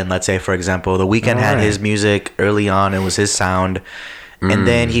Weeknd, let's say, for example. The Weeknd had his music early on. It was his sound. And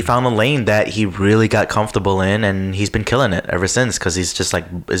then he found a lane that he really got comfortable in, and he's been killing it ever since because he's just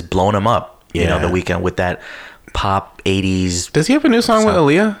it's blown him up. The Weeknd with that pop 80s. Does he have a new song with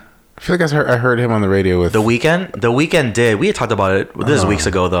Aaliyah? I feel like I heard him on the radio with The Weeknd. The Weeknd did. We had talked about it. This is weeks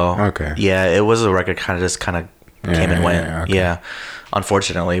ago though. Okay. Yeah, it was a record came and went. Okay. Yeah,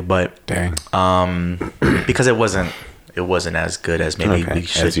 unfortunately, but dang. Because it wasn't it wasn't as good as maybe we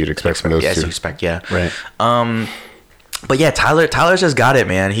should. As you'd expect from those two. As you expect, yeah. Right. But yeah, Tyler's just got it,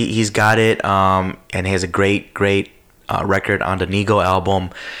 man. He's got it, and he has a great record on the Nigo album,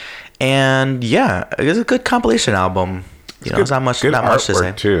 and yeah, it's a good compilation album. You know, it's not much to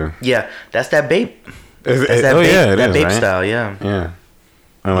say. Too. Yeah, that's that BAPE. That's that BAPE, that BAPE right? style, yeah. Yeah.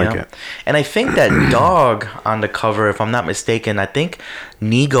 I like it. And I think that dog on the cover, if I'm not mistaken, I think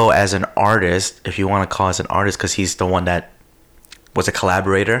Nigo as an artist, if you want to call us an artist, because he's the one that was a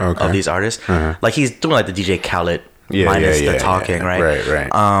collaborator of these artists. Like he's doing like the DJ Khaled minus the talking, right?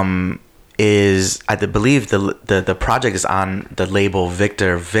 Right. Is I believe the project is on the label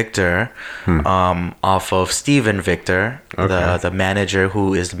Victor off of Steven Victor, the manager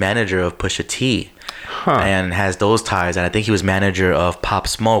who is the manager of Pusha T. And has those ties, and I think he was manager of Pop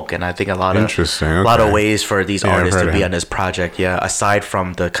Smoke, and I think a lot of ways for these artists to be on this project. Yeah, aside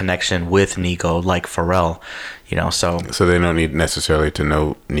from the connection with Nigo, like Pharrell, you know. So they don't need necessarily to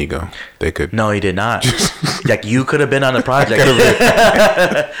know Nigo. They could. No, he did not. Like you could have been on the project.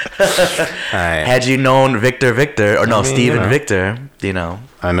 Had you known Victor or Steven Victor, you know.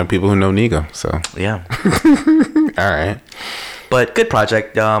 I know people who know Nigo, so yeah. All right, but good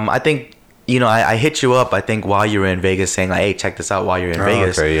project. I think. You know, I hit you up, I think, while you were in Vegas saying, like, hey, check this out while you're in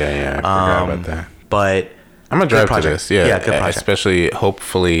Vegas. Okay, yeah. I forgot about that. But I'm going to drive to this. Yeah, good project. Especially,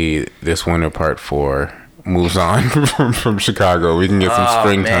 hopefully, this winter part 4 moves on from Chicago. We can get some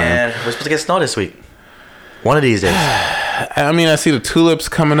springtime. Man. We're supposed to get snow this week. One of these days. I mean, I see the tulips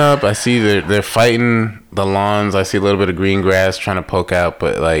coming up. I see they're fighting the lawns. I see a little bit of green grass trying to poke out,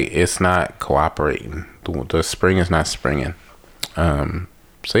 but, like, it's not cooperating. The spring is not springing.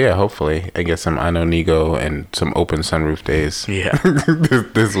 So yeah, hopefully I get some I Know Nigo and some open sunroof days. Yeah,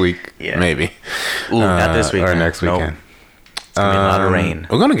 this week, maybe. Ooh, not this week or next weekend. It's gonna be a lot of rain.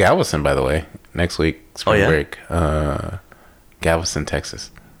 We're going to Galveston, by the way, next week. Spring break. Galveston, Texas.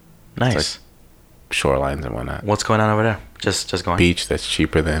 Nice. It's like shorelines and whatnot. What's going on over there? Just going. Beach that's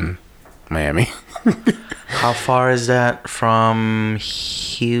cheaper than Miami. How far is that from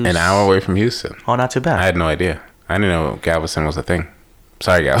Houston? An hour away from Houston. Oh, not too bad. I had no idea. I didn't know Galveston was a thing.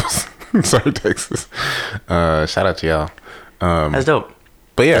 Sorry, guys. Sorry, Texas. Shout out to y'all. That's dope.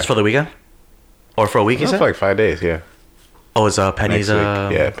 But yeah. That's for the weekend? Or for a week, you said? For like 5 days, yeah. Oh, it's Penny's...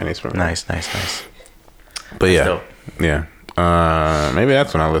 Yeah, Penny's Spring. Nice. But yeah. Yeah. Maybe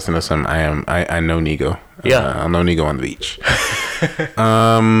that's when I'll listen to some I Know Nigo. Yeah. I'll know Nigo on the beach.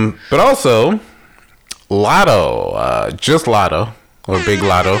 But also, Latto. Just Latto. Or Big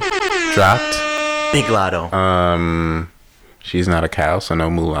Latto dropped. Big Latto. She's not a cow, so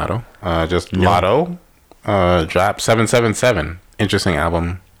no mulatto. Just Latto. Dropped 777. Interesting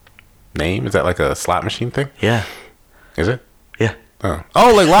album name. Is that like a slot machine thing? Yeah. Is it? Yeah.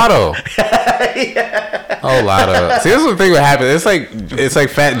 Oh, like Latto. Yeah. Oh, Latto. See, this is the thing that happened. It's like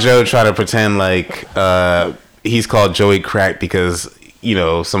Fat Joe trying to pretend like he's called Joey Crack because, you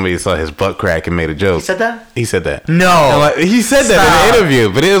know, somebody saw his butt crack and made a joke. He said that? He said that. No. He said that in an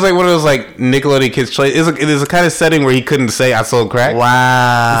interview, but it was like one of those like Nickelodeon Kids Choice. It is a kind of setting where he couldn't say I sold crack.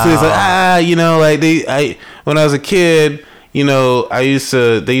 Wow. So he's like, you know, like when I was a kid, you know, they used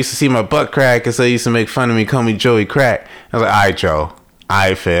to see my butt crack, and so they used to make fun of me, call me Joey Crack. I was like, all right, Joe.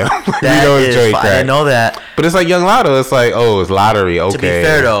 I fail. You know it's Joey Crack. I didn't know that. But it's like Young Latto. It's like, oh, it's lottery. Okay. To be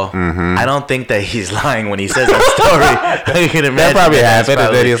fair, though, I don't think that he's lying when he says that story. I can imagine that probably happened.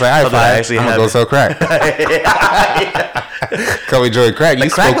 And then he's like, all right, I'm going to go sell crack. Call me Joey Crack. You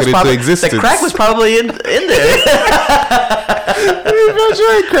spoke it into existence. The crack was probably in there.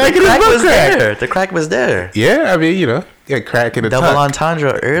 The crack was there. Yeah, I mean, you know, yeah, crack in a double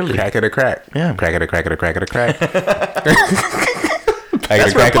entendre early. Crack at a crack. Yeah. Crack at a crack at a crack at a crack.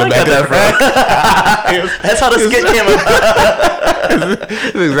 That's where Punk got that from. That's how the skit came about.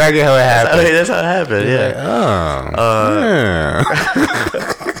 That's exactly how it happened. That's how it happened, yeah.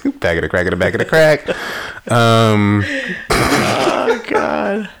 Like, back of the crack at the back of the crack. Oh,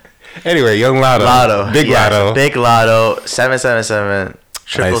 God. Anyway, Young Latto. Big Latto. Big Latto. 777.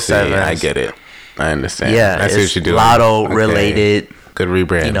 777. I get it. I understand. Yeah. I see what you're doing. Lotto related. Good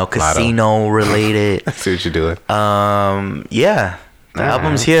rebrand. You know, casino related. I see what you're doing. Yeah. The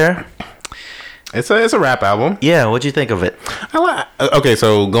album's here. It's a rap album. Yeah, what'd you think of it? Okay,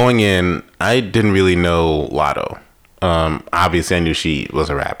 so going in, I didn't really know Latto. Obviously, I knew she was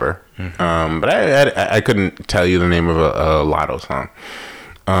a rapper, but I couldn't tell you the name of a Latto song.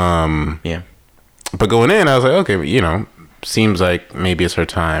 Yeah. But going in, I was like, okay, you know, seems like maybe it's her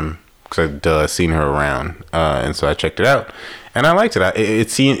time because I'd seen her around, and so I checked it out, and I liked it.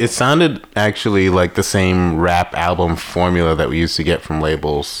 It sounded actually like the same rap album formula that we used to get from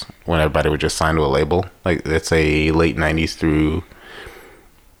labels when everybody would just sign to a label. Like, let's say late 90s through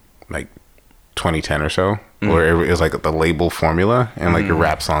like 2010 or so, where it was like the label formula, and like your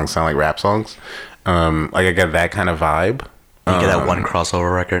rap songs sound like rap songs. Like I get that kind of vibe. You get that one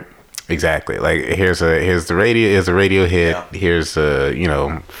crossover record. Exactly. Like here's the radio hit. Yeah. Here's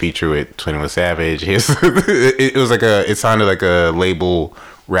a feature with 21 Savage. It sounded like a label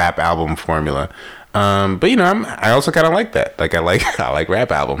rap album formula. But I also kind of like that. Like I like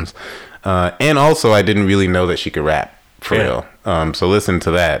rap albums. And also I didn't really know that she could rap for real. So listen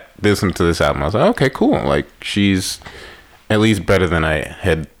to this album. I was like, okay, cool. Like she's at least better than I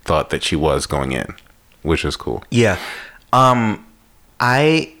had thought that she was going in, which was cool. Yeah.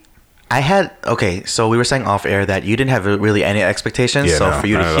 So we were saying off air that you didn't have really any expectations. Yeah, so for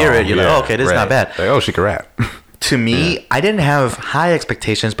you to hear it, you're like, oh, okay, this is not bad. Like, oh, she can rap. To me, I didn't have high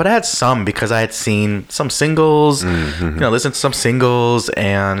expectations, but I had some because I had seen some singles, listened to some singles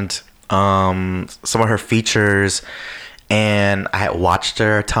and some of her features, and I had watched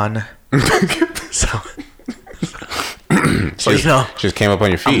her a ton. So she just came up on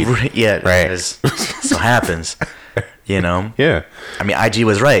your feed. Right. So happens. Yeah. I mean, IG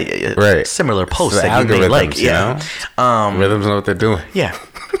was right. Similar posts that you may like. Yeah. Rhythms know what they're doing. Yeah.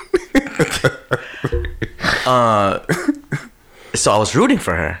 So I was rooting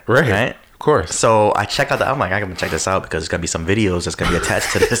for her. Right. Of course. So I check out the album. I'm like, I'm gonna check this out because there's gonna be some videos that's gonna be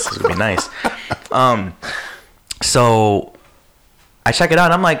attached to this. It's gonna be nice. So I check it out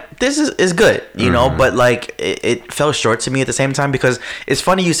and I'm like, this is good, but like it fell short to me at the same time, because it's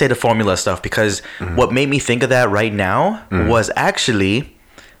funny you say the formula stuff, because what made me think of that right now was actually,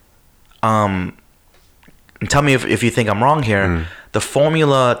 tell me if you think I'm wrong here, the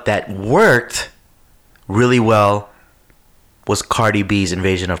formula that worked really well was Cardi B's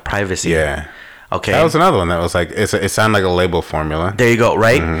Invasion of Privacy. Yeah. Okay. That was another one that was like, it sounded like a label formula. There you go,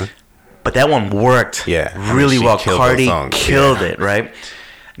 right? But that one worked really well. Cardi killed it, right?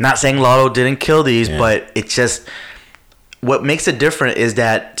 Not saying Latto didn't kill these, but it's just, what makes it different is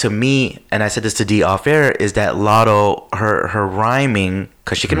that, to me, and I said this to D off air, is that Latto, her rhyming,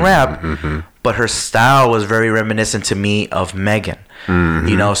 because she can rap, but her style was very reminiscent to me of Megan.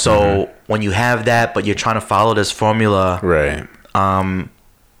 So when you have that, but you're trying to follow this formula, right?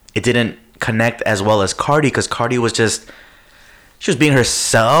 It didn't connect as well as Cardi, because Cardi was just, she was being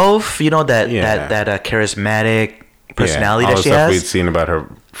herself, that charismatic personality that she has. All the stuff we'd seen about her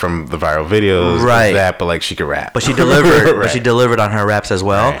from the viral videos, right? But like she could rap. But she delivered. But she delivered on her raps as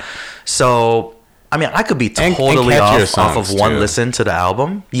well. Right. So I mean, I could be totally off of one listen to the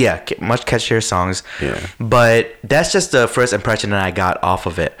album. Yeah, much catchier songs. Yeah. But that's just the first impression that I got off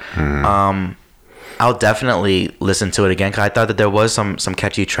of it. I'll definitely listen to it again, because I thought that there was some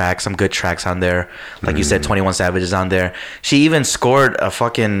catchy tracks, some good tracks on there. Like you said, 21 Savage is on there. She even scored a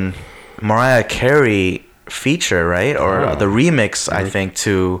fucking Mariah Carey feature, right? Or the remix, I think,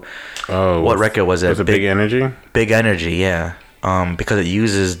 to what record was it? Was it Big Energy? Big Energy, yeah. Because it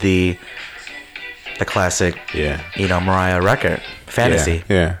uses the classic, Mariah record, Fantasy.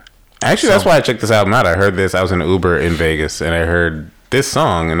 Yeah. Actually, that's why I checked this album out. I heard this. I was in an Uber in Vegas, and I heard this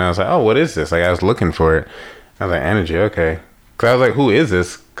song, and I was like, oh, what is this? Like, I was looking for it. I was like, Energy, okay. Because I was like, who is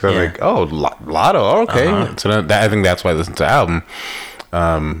this? Because I was like, oh, Latto, okay. So I think that's why I listened to the album.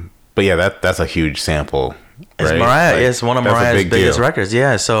 But yeah, that's a huge sample. It's Mariah. Like, it's one of Mariah's biggest records.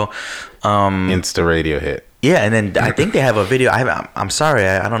 Yeah, so Insta radio hit. Yeah, and then I think they have a video. I'm sorry,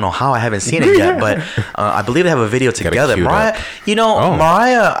 I don't know how I haven't seen it yet, but I believe they have a video together. Mariah,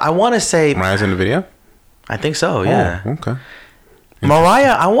 Mariah, I want to say Mariah's in the video. I think so. Yeah. Oh, okay.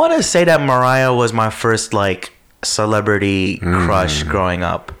 Mariah, I want to say that Mariah was my first like celebrity crush growing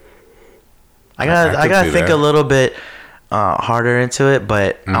up. I gotta think a little bit harder into it,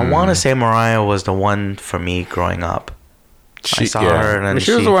 but I want to say Mariah was the one for me growing up. I saw her, and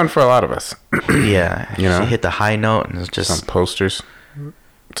she was the one for a lot of us. Yeah, she hit the high note, and it's just some posters.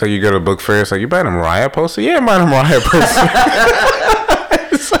 So you go to a book fair, it's like, you buying a Mariah poster? Yeah, I'm buying a Mariah poster.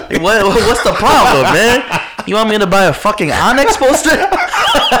 Like, what's the problem, man? You want me to buy a fucking Onyx poster?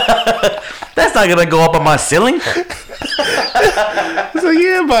 That's not gonna go up on my ceiling. So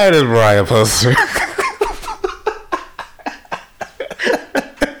yeah, I'm buying a Mariah poster.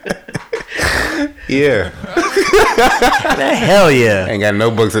 Yeah. Man, hell yeah. Ain't got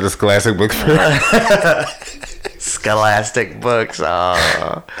no books at the Scholastic book fair. Scholastic books.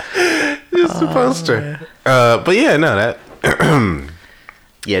 Oh. Just a poster. But yeah, no, that.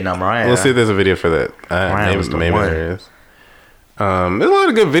 Yeah, no, Mariah. We'll see if there's a video for that. Mariah was the one. There is. There's a lot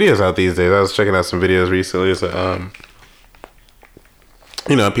of good videos out these days. I was checking out some videos recently. So,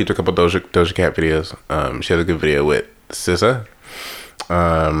 I peeped a couple Doja Cat videos. She had a good video with SZA.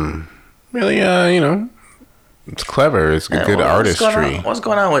 Really, it's clever. It's a good artistry. What's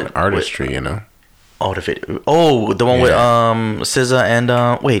going on with artistry? Oh, the video. Oh, the one with SZA and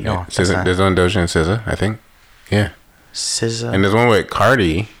wait, no, SZA. There's one Doja and SZA, I think. Yeah, SZA. And there's one with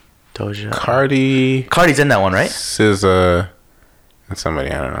Cardi. Doja. Cardi's in that one, right? SZA and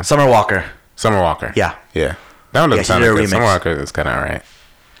somebody, I don't know. Summer Walker. Yeah. That one doesn't sound good. Summer Walker is kind of alright.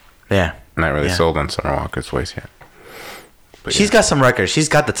 Yeah. I'm not really sold on Summer Walker's voice yet. But she's got some records. She's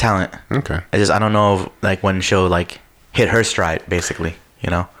got the talent. Okay. I don't know if, when she'll hit her stride, basically.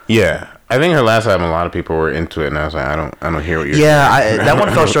 Yeah. I think her last album, a lot of people were into it, and I was like, I don't hear what you're saying. That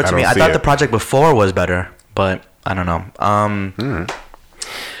one fell short to me. I thought the project before was better, but I don't know.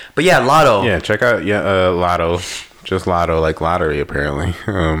 But yeah, Latto. Yeah, check out Latto. Just Latto, like lottery, apparently.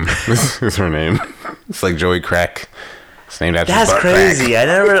 This is her name. It's like Joey Crack. It's named after That's crazy. I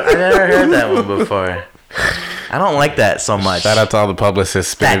never heard that one before. I don't like that so much. Shout out to all the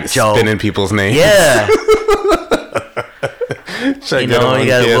publicists spinning people's names. Yeah. You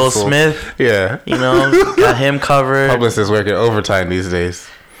got Will Smith. Yeah. Got him covered. Publicists working overtime these days.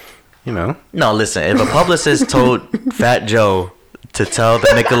 No, listen. If a publicist told Fat Joe to tell the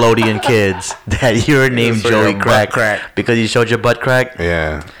Nickelodeon kids that you're named Joey Crack because you showed your butt crack,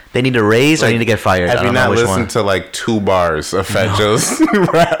 they need to raise or need to get fired. Have you not listened to 2 bars of Fat Joe's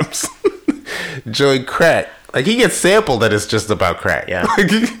raps? Joey Crack. He gets sampled that it's just about crack. Yeah.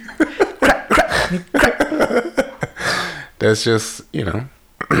 crack. That's just, but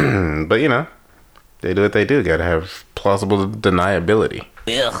they do what they do. Gotta have plausible deniability.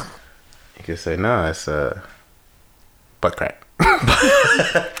 Yeah. You can say, no, it's butt crack.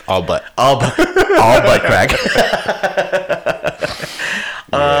 All butt crack.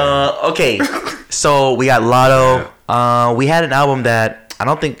 Okay, so we got Latto. We had an album that I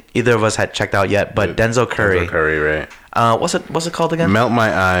don't think either of us had checked out yet, but Denzel Curry. Denzel Curry, right? What's it called again? Melt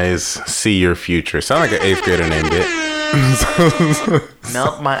My Eyes, See Your Future. Sound like an 8th grader named it.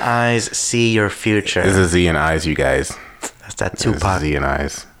 Melt My Eyes, See Your Future. This is Z and Eyes, you guys. That's that Tupac. Z and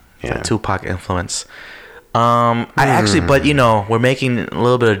Eyes. Yeah. That Tupac influence. I actually, but we're making a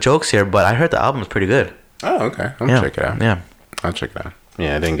little bit of jokes here, but I heard the album is pretty good. Oh, okay. I'll check it out. Yeah. I'll check it out.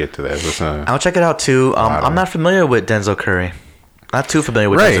 Yeah, I didn't get to that. I'll check it out too. I'm not familiar with Denzel Curry. Not too familiar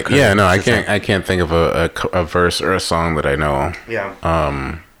with Denzel Curry. Yeah, no, I can't think of a verse or a song that I know. Yeah.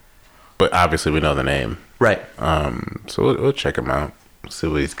 But obviously we know the name. Right. So we'll check him out. See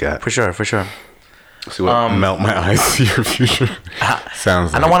what he's got. For sure. See what Melt My Eyes, See Your Future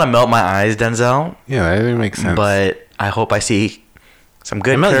sounds like. I don't want to melt my eyes, Denzel. Yeah, that didn't make sense. But I hope I see some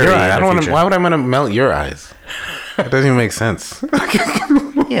good melt Curry your eyes. Why would I want to melt your eyes? That doesn't even make sense.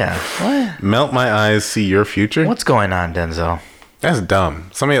 Yeah. What? Melt My Eyes, See Your Future? What's going on, Denzel? That's dumb.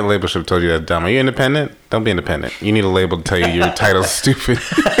 Somebody at the label should have told you that's dumb. Are you independent? Don't be independent. You need a label to tell you your title's stupid.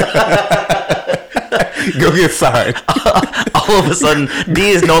 Go get signed. All of a sudden, D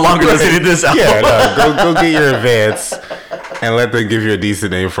is no longer listening to this album. Yeah, no, go get your advance and let them give you a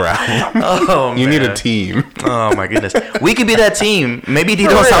decent name for album. Oh, you need a team. Oh my goodness, we could be that team. Maybe D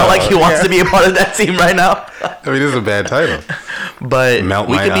don't sound like he wants to be a part of that team right now. I mean, this is a bad title. But Melt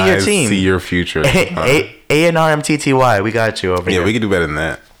we My could be Eyes, your team. See Your Future. A&RMTTY, we got you over here. Yeah, we could do better than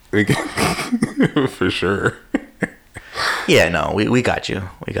that. We can, for sure. Yeah, no, we got you.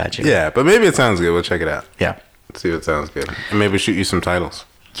 We got you. Yeah, but maybe it sounds good. We'll check it out. Yeah. See if it sounds good. And maybe shoot you some titles.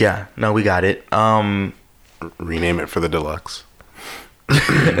 Yeah, no, we got it. Rename it for the deluxe.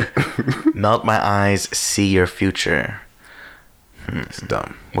 Melt My Eyes, See Your Future. It's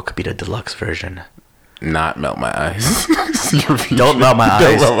dumb. What could be the deluxe version? Not Melt My Eyes. See Your Future. Don't melt my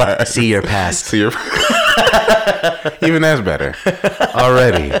eyes. Don't melt my eyes. See Your Past. See your. Even that's better.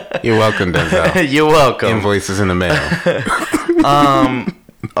 Already. You're welcome, Denzel. You're welcome. Invoices in the mail.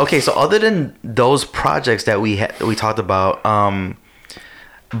 Okay, so other than those projects that we talked about,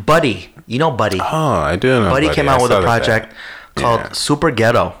 Buddy, Buddy. Oh, I do know. Buddy came out with a project called Super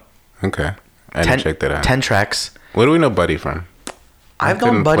Ghetto. Okay, I didn't check that out. 10 tracks. Where do we know Buddy from? I've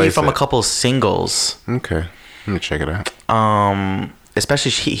known Buddy from a couple singles. Okay, let me check it out.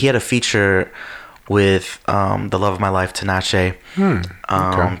 Especially he had a feature with the love of my life, Tinashe.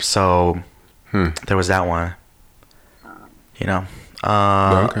 Okay. So there was that one.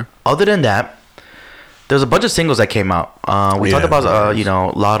 Okay. Other than that, there's a bunch of singles that came out. We talked about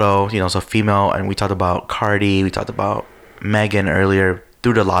Latto, so female, and we talked about Cardi. We talked about Megan earlier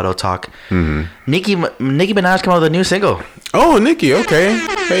through the Latto talk. Mm-hmm. Nicki Minaj came out with a new single. Oh, Nicki. Okay.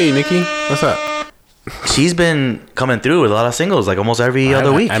 Hey, Nicki. What's up? she's been coming through with a lot of singles, like almost every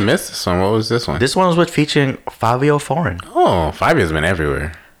other week. I missed this one. What was this one? This one was with featuring Fabio Foreign. Oh, Fabio's been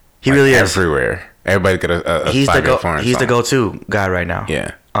everywhere. He really is everywhere. Everybody got a he's Fabio Foreign He's song. the go-to guy right now.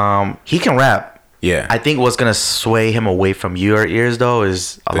 Yeah. He can rap. Yeah. I think what's gonna sway him away from your ears though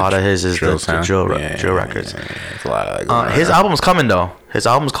is a lot of his is the drill records. Yeah. It's a lot of his album's coming though. His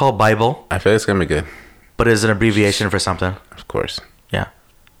album's called Bible. I feel it's gonna be good. But it's an abbreviation for something. Of course. Yeah.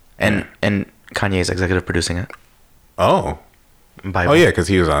 And Kanye's executive producing it. Oh. Bible. Oh yeah, because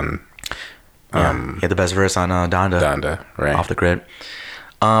he was on. He had the best verse on Donda. Donda, right? Off the grid.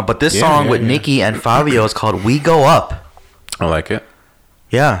 But this song with Nicki and Fabio is called "We Go Up." I like it.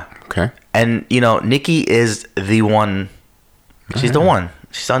 Yeah. Okay. And Nicki is the one. She's the one.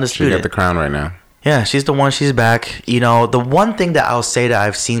 She's undisputed. She got the crown right now. Yeah, she's the one. She's back. The one thing that I'll say that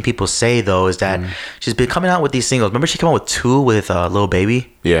I've seen people say though is that she's been coming out with these singles. Remember, she came out with 2 with Lil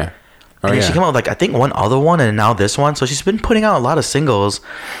Baby. Yeah. And then she came out with I think one other one, and now this one. So she's been putting out a lot of singles,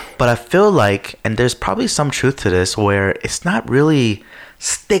 but I feel like, and there's probably some truth to this, where it's not really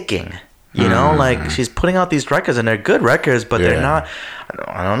sticking. Like she's putting out these records and they're good records, but they're not.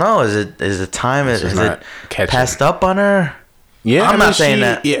 I don't know. Is it time? Is it passed up on her? Yeah, I'm not saying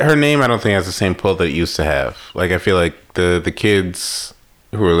that. Yeah, her name I don't think has the same pull that it used to have. Like I feel like the kids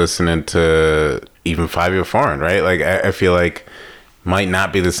who are listening to even Fabio Foreign, right? Like I feel like might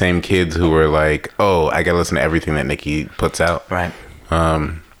not be the same kids who were like, oh, I gotta listen to everything that Nicki puts out. Right.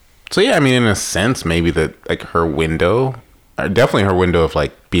 So yeah, I mean, in a sense, maybe that like her window, definitely her window of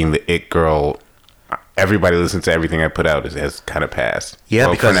like being the it girl. Everybody listens to everything I put out has kind of passed. Yeah,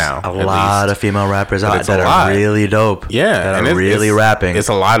 well, because now, a lot of female rappers out that are really dope. Yeah, that are really rapping. It's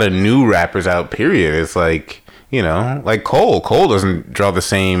a lot of new rappers out. Period. It's like like Cole. Cole doesn't draw the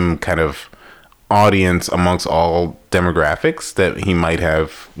same kind of audience amongst all demographics that he might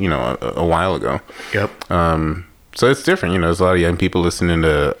have, a while ago. Yep. So it's different. There's a lot of young people listening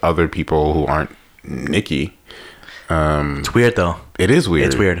to other people who aren't Nicki. It's weird though. It is weird.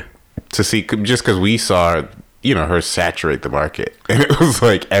 It's weird to see, just because we saw her saturate the market, and it was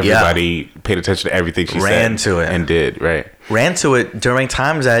like everybody paid attention to everything she ran to it and did ran to it during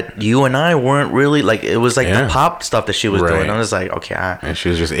times that you and I weren't really like. It was like the pop stuff that she was doing. I was like, okay, and she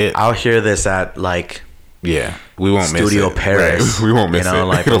was just it. I'll hear this at like we won't Studio miss it. Paris. Right. We won't miss it.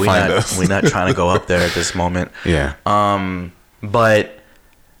 Like it'll find us. We're not trying to go up there at this moment. But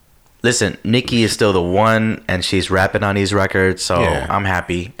listen, Nicki is still the one, and she's rapping on these records, so I'm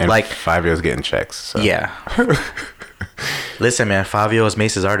happy. And like Fabio's getting checks. So. Yeah. Listen, man, Fabio is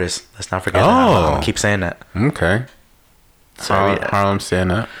Mace's artist. Let's not forget that. I'm gonna keep saying that. Okay. So Harlem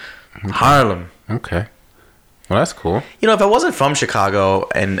stand up. Okay. Harlem. Okay. Well, that's cool. If I wasn't from Chicago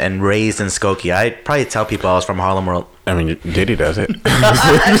and raised in Skokie, I'd probably tell people I was from Harlem World. I mean, Diddy does it.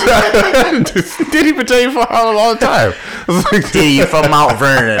 Diddy pretend you from Harlem all the time. Like, Diddy, you from Mount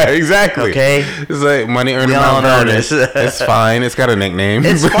Vernon. Exactly. Okay? It's like money earned in Mount Vernon. It's fine. It's got a nickname.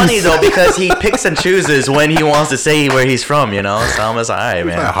 It's funny, though, because he picks and chooses when he wants to say where he's from, So I'm just like, all right,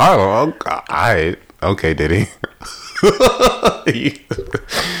 man. Like, Harlem? Oh, all right. Okay, Diddy.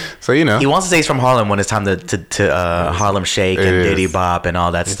 So he wants to say he's from Harlem when it's time to Harlem Shake and Diddy Bop and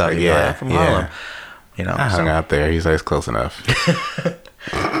all that stuff. Like, from Harlem. I hung out there. He's like, it's close enough.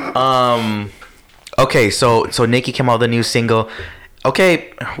 Okay, so Nicki came out with a new single.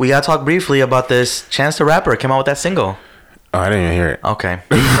 Okay, we gotta talk briefly about this. Chance the Rapper came out with that single. Oh, I didn't even hear it. Okay.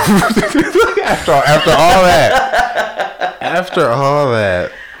 after all that. After all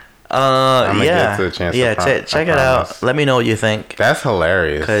that. I'm gonna get to the Chance check it out. Let me know what you think. That's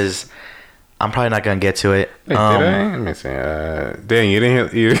hilarious. Because I'm probably not gonna get to it. Wait, did I? Let me see. Dang, you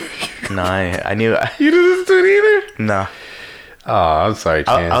didn't hear? No, I knew. You didn't listen to it either? No. Oh, I'm sorry,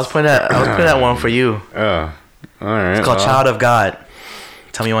 Chance. I was putting that one for you. Oh, all right. It's called Child of God.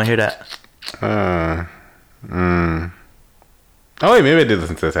 Tell me you want to hear that. Oh wait, maybe I did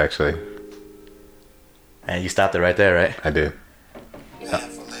listen to this actually. And you stopped it right there, right? I did.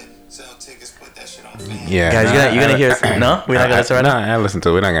 Yeah, guys, you're gonna hear. No, we're not gonna listen right now. No, I listened to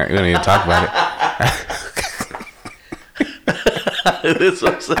it. We're not gonna even talk about it.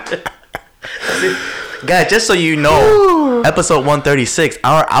 Guys, just so you know, episode 136,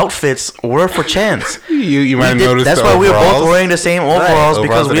 our outfits were for Chance. You might have noticed. That's why we were both wearing the same overalls,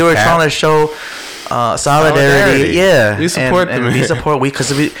 because we were trying to show solidarity. Yeah, we support them. We support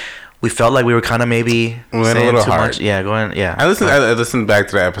because we felt like we were kind of maybe went saying a little too hard. much. Yeah, going. Yeah. I listened back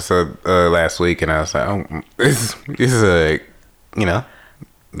to the episode last week, and I was like, oh, this is a,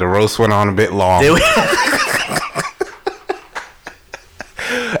 the roast went on a bit long.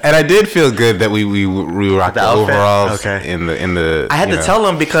 And And I did feel good that we rocked the overalls in the. I had to tell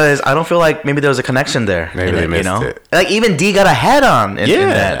them because I don't feel like maybe there was a connection there. Maybe they missed it. Like even D got a hat on. In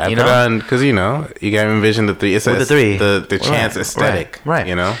that, I put on because you gotta envision the three. It's the three, the Chance aesthetic, right?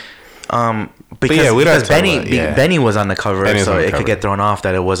 Because Benny was on the cover, so it could get thrown off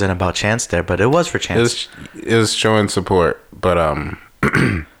that it wasn't about Chance there, but it was for Chance. It was showing support, but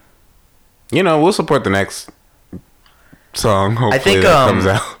we'll support the next song. Hopefully that comes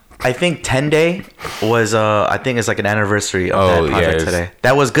out. I think 10 Day was I think it's like an anniversary of that project today.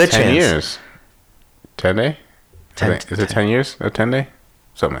 That was good. 10 years. 10 Day. Is it 10 years of 10 Day?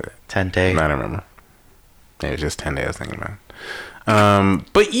 Something like that. 10 Day. I don't remember. It was just 10 Day I was thinking about.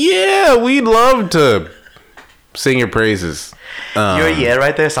 But yeah, we'd love to sing your praises. You're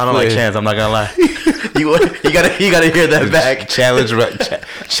right there sounded like Chance. I'm not gonna lie. you gotta hear that back.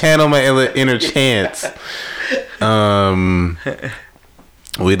 Channel my inner Chance.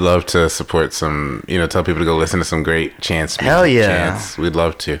 We'd love to support some. Tell people to go listen to some great Chance music. Hell yeah, Chance. We'd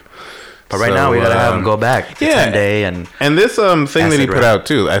love to. But right now we gotta have them go back to 10 Day and this thing that he put out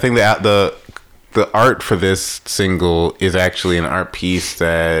too. I think the art for this single is actually an art piece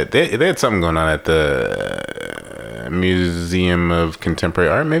that they had something going on at the Museum of Contemporary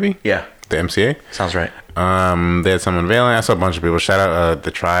Art, maybe? Yeah. The MCA? Sounds right. They had some unveiling. I saw a bunch of people. Shout out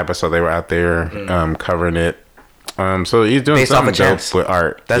The Tribe. I saw they were out there covering it. So he's doing something dope with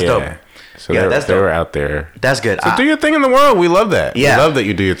art. That's dope. So they were out there. That's good. So do your thing in the world. We love that. Yeah. We love that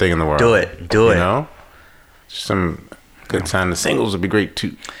you do your thing in the world. Do it. Do it. Some good time. The singles would be great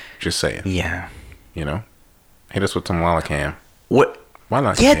too. Just saying. Yeah. Hit us with some Walla Cam. What?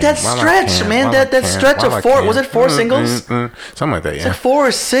 Walla yeah, that stretch, man. That stretch of 4. Was it 4 singles? Something like that. Yeah. It's like 4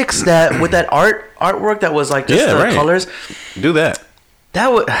 or 6 that with that artwork that was like just colors. Do that.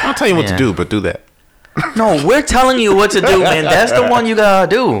 That would. I'll tell you what to do, but do that. No, we're telling you what to do, man. That's the one you gotta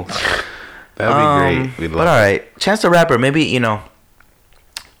do. That'd be great. But all right, Chance the Rapper. Maybe we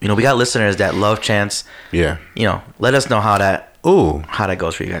got listeners that love Chance. Yeah. Let us know how that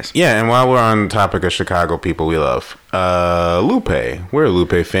goes for you guys. Yeah, and while we're on topic of Chicago people we love, Lupe. We're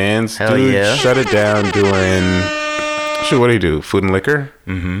Lupe fans. Hell yeah. Shut it down doing. What did he do? Food and Liquor.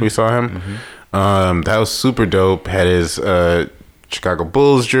 Mm-hmm. We saw him. Mm-hmm. That was super dope. Had his Chicago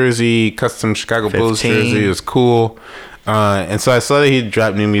Bulls jersey, custom Chicago 15. Bulls jersey. It was cool. And so I saw that he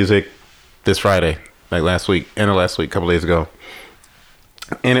dropped new music this Friday, like end of last week, a couple days ago.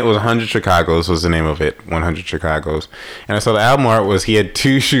 And it was 100 Chicagos was the name of it, 100 Chicagos. And I saw the album art was he had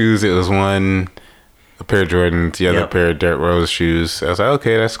 2 shoes. It was one a pair of Jordans, the other pair of Derrick Rose shoes. I was like,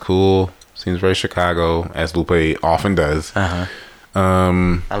 okay, that's cool. Seems very Chicago, as Lupe often does. I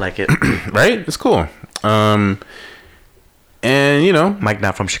like it. Right? It's cool. And Mike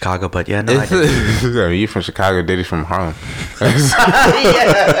not from Chicago, but yeah, no, I did. You from Chicago, Diddy from Harlem.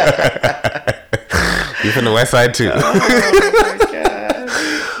 You from the West Side too. Oh my God.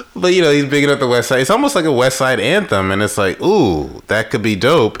 But he's bigging up the West Side. It's almost like a West Side anthem, and it's like, ooh, that could be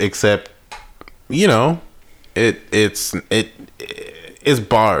dope. Except, it's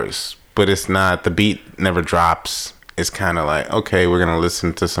bars, but it's not. The beat never drops. It's kind of like, okay, we're gonna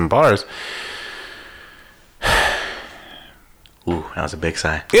listen to some bars. Ooh, that was a big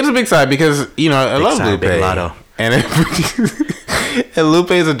sigh. It was a big sigh because I love Lupe. Big Latto. And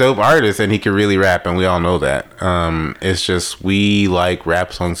Lupe is a dope artist, and he can really rap, and we all know that. It's just we like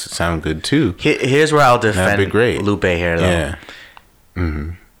rap songs that sound good too. Here's where I'll defend Lupe here, though. Yeah.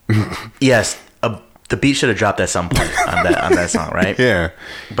 Mm-hmm. Yes, the beat should have dropped at some point on that song, right? Yeah.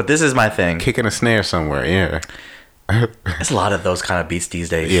 But this is my thing. Kicking a snare somewhere, yeah. There's a lot of those kind of beats these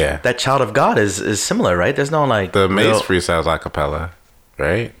days. Yeah. That Child of God is similar, right? There's no like the Mace freestyles a cappella,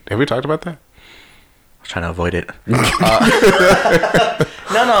 right? Have we talked about that? I'm trying to avoid it. The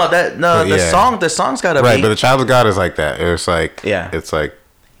song's got a right, beat. but the Child of God is like that. It's like it's like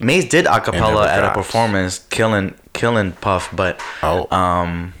Mace did a cappella at a performance, killing Puff, but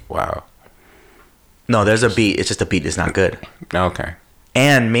wow. No, there's a beat. It's just a beat. It's not good. Okay.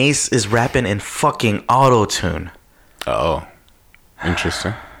 And Mace is rapping in fucking auto-tune. Oh,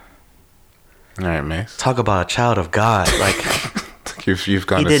 interesting. All right, Mace. Talk about a child of God. Like you've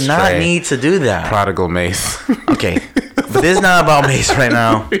gone. He did not need to do that. Prodigal Mace. Okay, but this is not about Mace right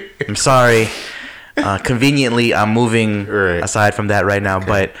now. I'm sorry. Conveniently, I'm moving aside from that right now. Okay.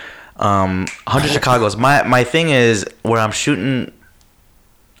 But 100 Chicago's. My thing is where I'm shooting.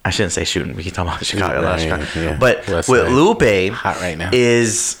 I shouldn't say shooting. We can talk about Chicago. Yeah. But West with Side. Lupe, hot right now.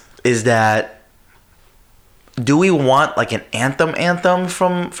 Is that? Do we want like an anthem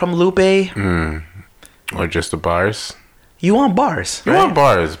from Lupe? Or just the bars? You want bars? You want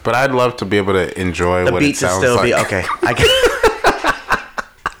bars, but I'd love to be able to enjoy the what beat it sounds to still like. Be okay. I get.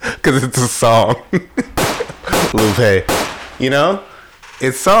 because it's a song. Lupe, you know,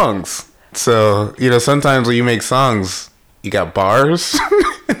 it's songs. So sometimes when you make songs, you got bars,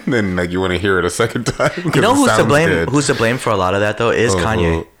 and then like you want to hear it a second time. You know who's to blame? Good. Who's to blame for a lot of that though? Is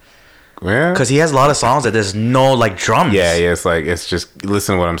Kanye. Yeah, because he has a lot of songs that there's no like drums. Yeah, it's just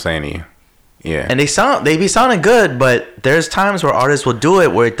listen to what I'm saying to you. Yeah, and they be sounding good, but there's times where artists will do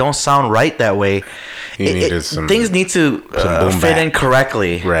it where it don't sound right that way. Things need to fit in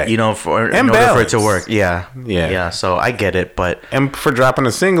correctly, right? In order for it to work. Yeah. So I get it, but for dropping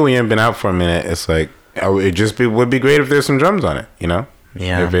a single, you haven't been out for a minute. It's like would be great if there's some drums on it.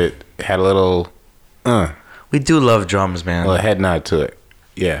 Yeah, if it had a little. We do love drums, man. A head nod to it.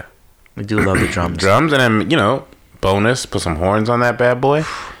 Yeah, we do love the drums. Drums, and then bonus, put some horns on that bad boy.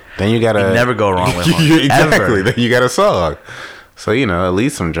 Then you gotta never go wrong with horns. Exactly. Ever. Then you got a song. So at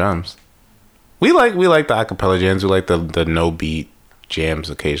least some drums. We like the acapella jams. We like the no beat jams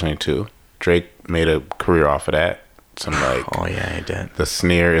occasionally too. Drake made a career off of that. Some like oh yeah, he did. The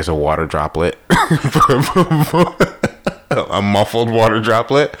snare is a water droplet, a muffled water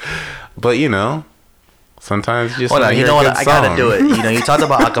droplet. But sometimes you just hold on. You know what? I gotta do it. You talked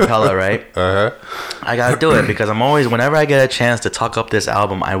about acapella, right? I gotta do it because I'm always whenever I get a chance to talk up this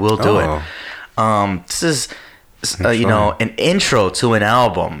album, I will do it. This is. An intro to an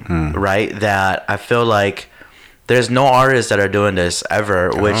album, right? That I feel like there's no artists that are doing this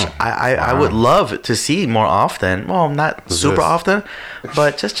ever, which I would love to see more often. Well, not super often,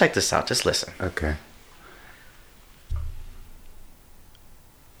 but just check this out. Just listen. Okay.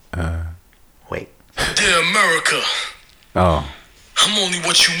 Wait. Dear America. Oh. I'm only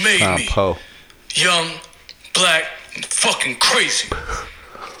what you made me. Poe. Young, black, and fucking crazy.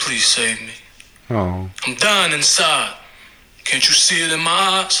 Please save me. Oh. I'm dying inside. Can't you see it in my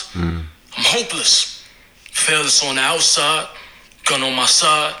eyes? I'm hopeless. Fearless on the outside. Gun on my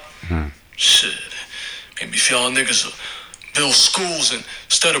side. Shit. Maybe if y'all niggas build schools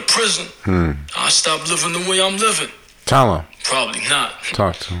instead of prison, I'll stop living the way I'm living. Tell him. Probably not.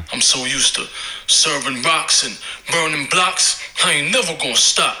 Talk to him. I'm so used to serving rocks and burning blocks, I ain't never gonna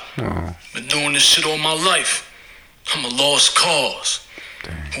stop. Been doing this shit all my life. I'm a lost cause.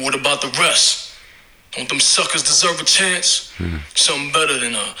 But what about the rest? Don't them suckers deserve a chance? Something better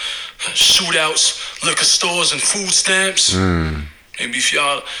than shootouts, liquor stores, and food stamps? Maybe if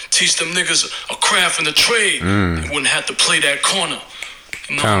y'all teach them niggas a craft and a trade, they wouldn't have to play that corner.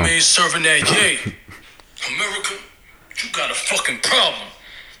 You know what I mean? Serving that yay. America, you got a fucking problem,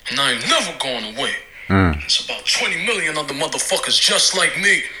 and I ain't never going away. It's about 20 million other motherfuckers just like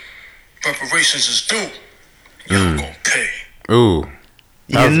me. Reparations is due. Y'all gonna pay. Ooh.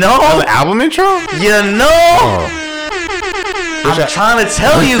 That was the album intro? I'm trying to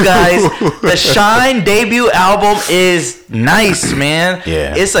tell you guys, the Shine debut album is nice, man.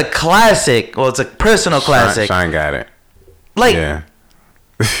 Yeah. It's a classic. Well, it's a personal classic. Shine got it. Like,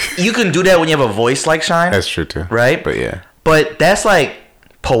 you can do that when you have a voice like Shine. That's true, too. Right? But that's like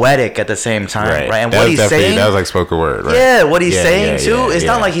poetic at the same time, right? And what he's saying... That was like spoken word, right? Yeah, what he's saying, too, it's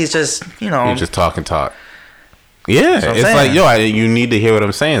not like he's just, He's just talk. Yeah, it's like, you need to hear what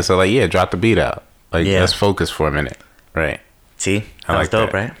I'm saying. So, like, drop the beat out. Like, let's focus for a minute. Right. See? I like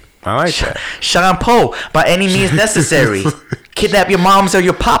dope, right? I like that. Sean Poe, by any means necessary. Kidnap your moms or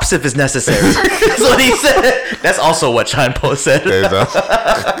your pops if it's necessary. That's what he said. That's also what Sean Poe said.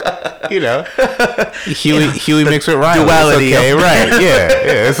 Huey mixed with Ryan. Duality. It's okay, right.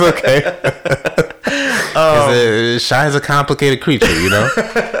 Yeah, it's okay. Shine's a complicated creature,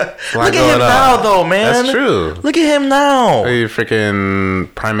 Look at him now, though, man. That's true. Look at him now. Are you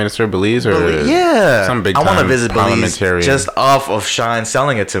freaking Prime Minister of Belize or some big time I want to visit Belize parliamentarian just off of Shine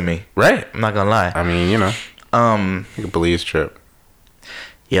selling it to me. Right. I'm not gonna lie. I mean, like a Belize trip.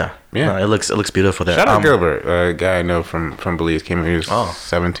 Yeah. No, it looks beautiful there. Shout out Gilbert, a guy I know from Belize. Came here, he was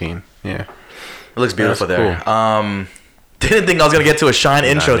 17. Yeah. It looks beautiful there. Cool. Didn't think I was gonna get to a Shine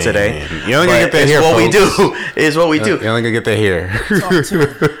intro today. You only gonna get that here, It's what we do. You only gonna get that here.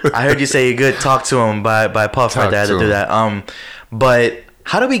 I heard you say you good. Talk to him by Puff. My dad to do that. But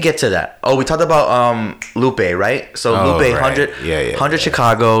how do we get to that? Oh, we talked about Lupe, right? So Lupe, 100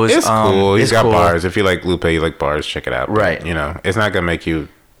 Chicago's. It's cool. He's got bars. If you like Lupe, you like bars, check it out. Right. It's not gonna make you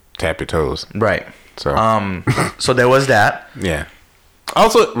tap your toes. Right. So so there was that. Yeah.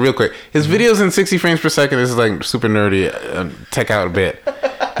 Also, real quick, his videos in 60 frames per second. This is like super nerdy, tech out a bit.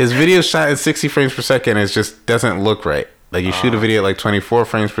 His videos shot in 60 frames per second. It just doesn't look right. Like you shoot a video at like 24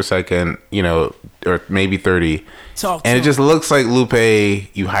 frames per second, you know, or maybe 30. And it just looks like Lupe,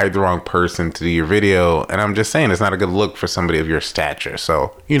 you hired the wrong person to do your video. And I'm just saying, it's not a good look for somebody of your stature.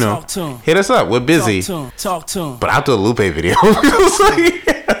 So, you know, hit us up. We're busy. Talk to him. But I'll do a Lupe video.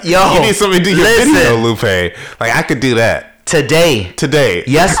 Like, yo, you need somebody to do your video, Lupe. Like, I could do that. Today.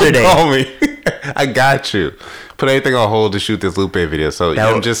 Yesterday. Call me. I got you. Put everything on hold to shoot this Lupe video. So,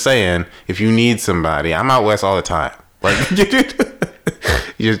 I'm just saying, if you need somebody, I'm out west all the time. Like,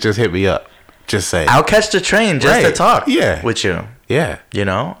 you just hit me up. Just say I'll catch the train just to talk with you. Yeah. You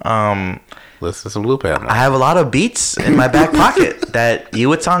know? Listen to some Lupe. I have a lot of beats in my back pocket that you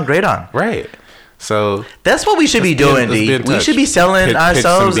would sound great on. Right. So that's what we should be doing, D. We should be selling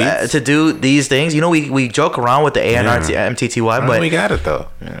ourselves to do these things. You know, we joke around with the A&RMTTY, but we got it though.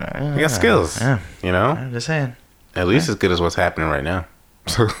 We got skills. Yeah. You know? I'm just saying. At least as good as what's happening right now.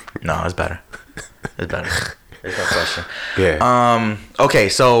 No, it's better. It's better. There's no question. Yeah. Okay,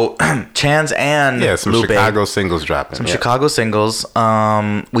 so Chance and some Lupe, Chicago singles dropping. Chicago singles.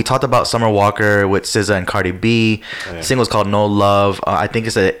 We talked about Summer Walker with SZA and Cardi B. The single's called No Love. I think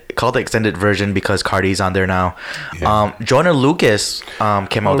it's called the extended version because Cardi's on there now. Yeah. Joyner Lucas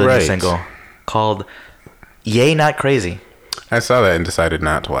came out with a new single called Yay Not Crazy. I saw that and decided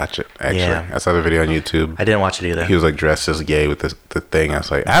not to watch it. Actually, I saw the video on YouTube. I didn't watch it either. He was like dressed as Ye with the thing. I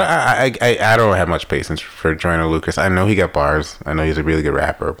was like, I don't have much patience for Joyner Lucas. I know he got bars. I know he's a really good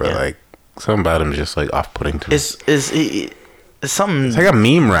rapper, but like something about him is just like off-putting to me. It's something. It's like a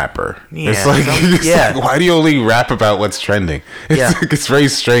meme rapper. Yeah, it's like, why do you only rap about what's trending? It's like, it's very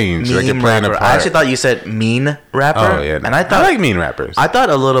strange. Meme like you're playing a part. I actually thought you said mean rapper. Oh yeah, and I like mean rappers. I thought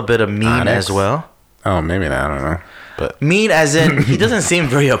a little bit of mean as well. Oh, maybe not. I don't know. But mean as in he doesn't seem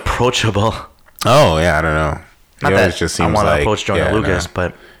very approachable. Oh yeah, I don't know. Not that just seems I want to approach Joyner Lucas,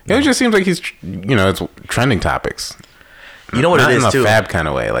 but it just seems like he's, you know, it's trending topics. You know what not it is in too? a fab kind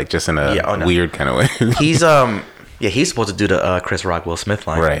of way, like just in a weird kind of way. He's he's supposed to do the Chris Rock Will Smith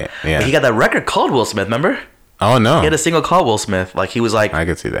line, right? Yeah, but he got that record called Will Smith. Remember? Oh no, he had a single called Will Smith. Like he was like, I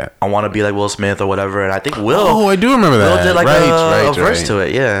could see that. I want to be like Will Smith or whatever. And I think Will. Oh, I do remember that. Will did like a verse to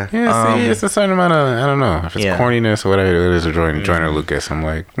it. Yeah. Yeah. See, it's a certain amount of, I don't know if it's corniness or whatever it is. Or Joyner Lucas. I'm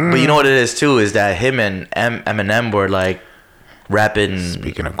like, But you know what it is too is that him and Eminem were like rapping.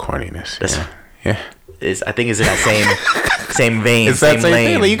 Speaking of corniness, yeah. I think it's in that same vein. It's that same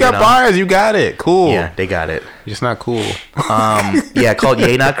thing. Like, you got bars, you got it. Cool. Yeah, they got it. You're just not cool. Called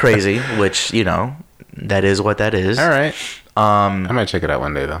Yay Not Crazy, which you know. That is what that is. All right. I might check it out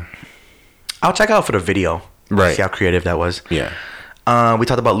one day though. I'll check out for the video. Right. See how creative that was. Yeah. We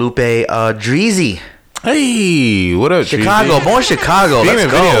talked about Lupe. Dreezy. Hey, what up, Chicago? Dreezy? More Chicago. Let's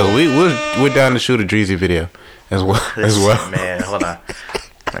go. Video. We're down to shoot a Dreezy video as well. Man, hold on.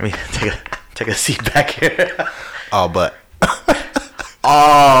 Let me take a seat back here. All but.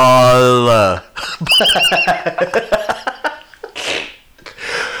 All.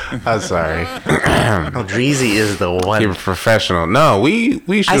 I'm sorry. Dreezy is the one. You're professional. No, we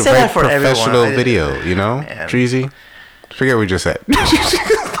should have a professional video, you know? Man. Dreezy. Forget what we just said.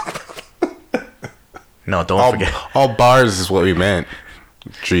 No, don't forget. All bars is what we meant.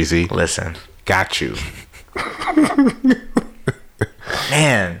 Dreezy. Listen. Got you.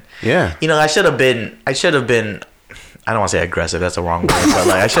 Man. Yeah. You know, I should have been I don't want to say aggressive, that's the wrong word, but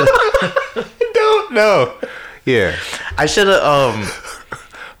like I should have I don't know. Yeah. I should have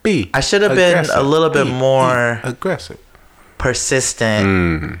I should have been a little bit more aggressive,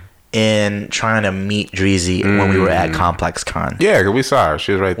 persistent in trying to meet Dreezy when we were at Complex Con. Yeah, because we saw her.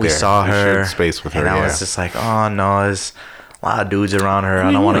 She was right there. We saw her. We shared space with her. And I was just like, oh no, there's a lot of dudes around her.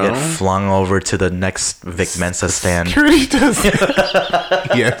 I don't want to get flung over to the next Vic Mensa stand. Security does.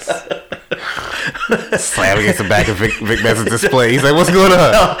 Yes. Slam against the back of Vic Mensa's display. He's like, "What's going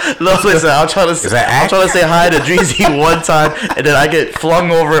on?" No, listen. I'm trying to say hi to Dreezy one time, and then I get flung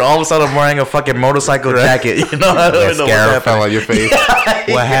over. And all of a sudden, I'm wearing a fucking motorcycle jacket. You know, I don't know mascara fell on your face.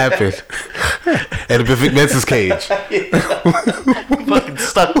 What happened? And Vic Mensa's cage. I'm fucking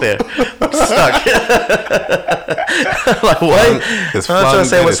stuck there. I'm stuck. Like what? I'm trying to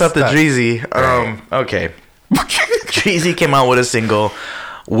say what's up to Dreezy. Okay. Dreezy came out with a single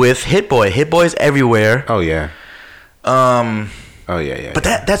with Hit Boy. Hit Boy's everywhere. Oh yeah. Oh yeah. But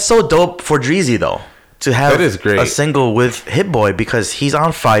that's so dope for Dreezy though. To have that is great. A single with Hit Boy because he's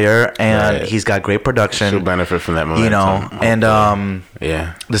on fire and he's got great production. She'll benefit from that momentum. You know, and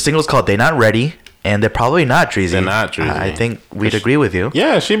yeah. The single's called They Not Ready, and they're probably not Dreezy. They're not Dreezy. I think we'd agree with you.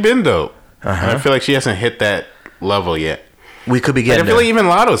 Yeah, she been dope. I feel like she hasn't hit that level yet. We could be getting. I feel like even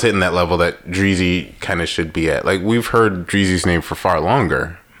Latto's hitting that level that Dreezy kind of should be at. Like we've heard Dreezy's name for far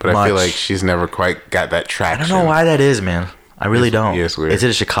longer, But I feel like she's never quite got that traction. I don't know why that is, man. I really don't. Yeah, it's weird. Is it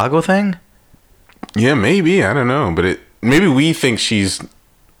a Chicago thing? Yeah, maybe. I don't know. But maybe we think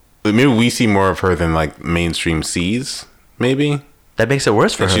maybe we see more of her than like mainstream sees. Maybe that makes it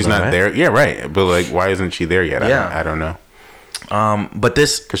worse for her. She's not there. Yeah, right. But like, why isn't she there yet? Yeah. I don't know. But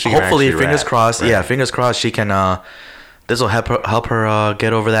this hopefully, fingers crossed. Right? Yeah, fingers crossed. She can. This will help her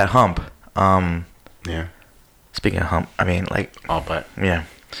get over that hump. Yeah. Speaking of hump, I mean, like, all but yeah.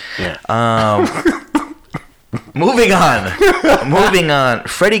 Yeah. Moving on.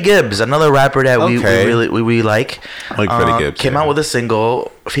 Freddie Gibbs, another rapper that we really like. I like Freddie Gibbs. Came out with a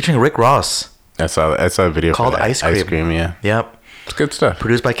single featuring Rick Ross. I saw a video called Ice Cream. Ice Cream, yeah. Yep. It's good stuff.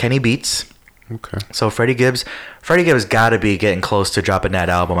 Produced by Kenny Beats. Okay. So Freddie Gibbs got to be getting close to dropping that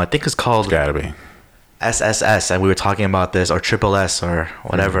album. I think it's called Gotta be SSS, and we were talking about this, or Triple S, or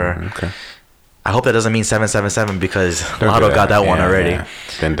whatever. Okay. I hope that doesn't mean 777 because Latto got that one already. Yeah.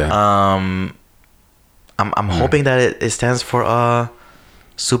 Been done. I'm hoping that it stands for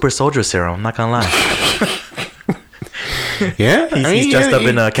Super Soldier Serum. I'm not gonna lie. Yeah, he's dressed up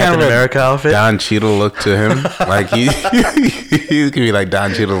in a Captain America outfit. Don Cheadle look to him like he could be like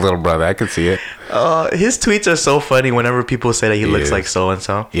Don Cheadle's little brother. I could see it. His tweets are so funny whenever people say that he looks like so and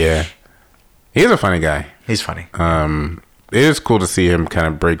so. Yeah, he's a funny guy. He's funny. It is cool to see him kind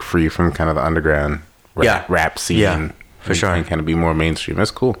of break free from kind of the underground rap scene. Yeah, for sure. And kind of be more mainstream.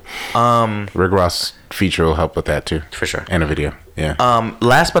 That's cool. Rick Ross feature will help with that too. For sure. And a video. Yeah.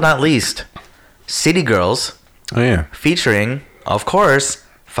 Last but not least, City Girls. Oh yeah. Featuring, of course,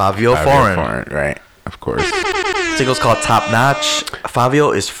 Fabio Foreign. Right. Of course. Single's called Top Notch.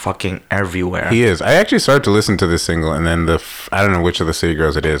 Fabio is fucking everywhere. He is. I actually started to listen to this single, and then I don't know which of the City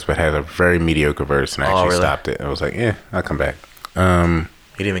Girls it is, but had a very mediocre verse, and I actually stopped it. I was like, yeah, I'll come back. You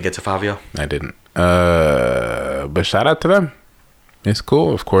didn't even get to Fabio? I didn't. But shout out to them. It's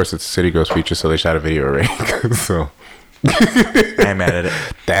cool. Of course, it's a City Girls feature, so they shot a video already. So I ain't mad at it.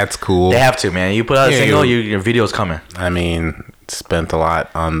 That's cool. They have to, man. You put out a single, your video's coming. I mean, spent a lot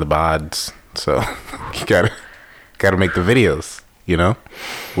on the bods, so you gotta make the videos, you know?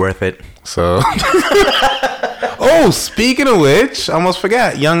 Worth it. So speaking of which, I almost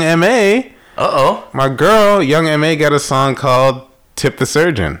forgot, Young M.A. My girl, Young M.A. got a song called Tip the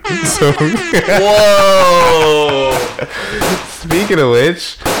Surgeon. So whoa. Speaking of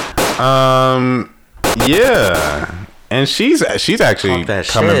which, yeah. And she's actually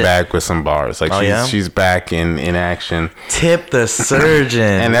coming back with some bars. Like she's back in action. Tip the Surgeon.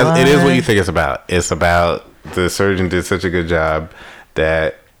 And it is what you think it's about. It's about the surgeon did such a good job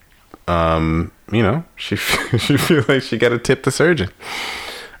that she feels like she got to tip the surgeon.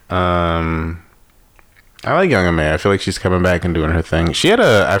 I like Young M.A. I feel like she's coming back and doing her thing. She had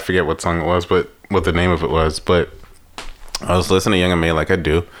I forget what song it was, but what the name of it was, but I was listening to Young M.A. like I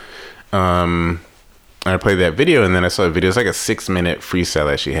do. I played that video, and then I saw a video. It's like a 6-minute freestyle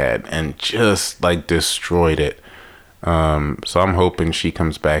that she had, and just like destroyed it. So I'm hoping she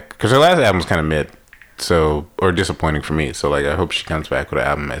comes back, because her last album was kind of mid, or disappointing for me. So like I hope she comes back with an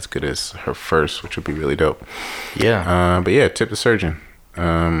album as good as her first, which would be really dope. Yeah. But yeah, Tip the Surgeon.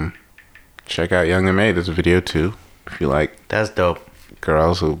 Check out Young M.A. There's a video too, if you like. That's dope.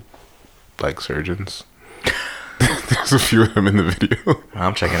 Girls who like surgeons. There's a few of them in the video.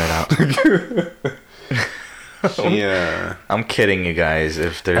 I'm checking it out. Yeah, I'm kidding you guys.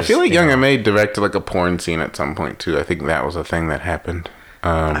 If there's, I feel like Young M.A. directed like a porn scene at some point too. I think that was a thing that happened.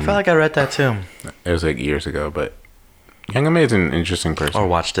 I feel like I read that too. It was like years ago, but Young M.A. is an interesting person. Or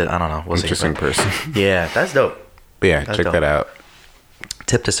watched it. I don't know. Interesting person. Yeah, that's dope. But yeah, check that out.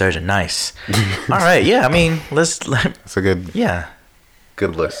 Tip the Surgeon. Nice. All right. Yeah. I mean, it's a good. Yeah.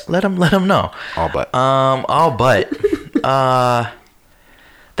 Good list. Let him know. All but.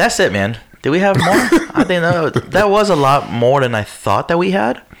 That's it, man. Did we have more? I think that was a lot more than I thought that we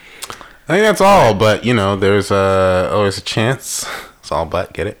had. I think that's all, but there's always a chance. It's all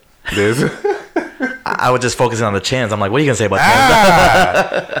but, get it? There's. I was just focusing on the chance. I'm like, what are you gonna say about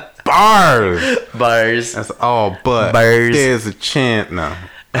bars? Bars. That's all but. Bars. There's a chance. No.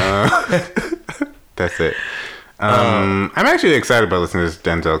 That's it. I'm actually excited about listening to this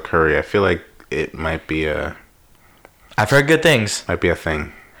Denzel Curry. I feel like it might be I've heard good things. Might be a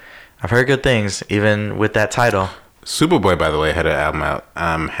thing. I've heard good things, even with that title. Superboy, by the way, had an album out.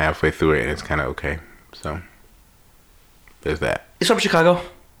 I'm halfway through it, and it's kind of okay. So, there's that. He's from Chicago?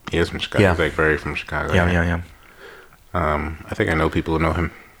 He is from Chicago. Yeah. He's like very from Chicago. Yeah. I think I know people who know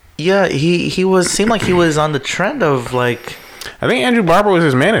him. Yeah, he seemed like he was on the trend of like... I think Andrew Barber was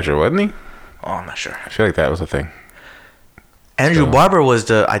his manager, wasn't he? Oh, I'm not sure. I feel like that was a thing. Andrew Barber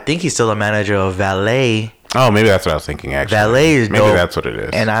was I think he's still the manager of Valet. Oh, maybe that's what I was thinking, actually. Valet is maybe dope. That's what it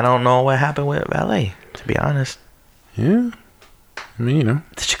is. And I don't know what happened with Valet, to be honest. Yeah. I mean,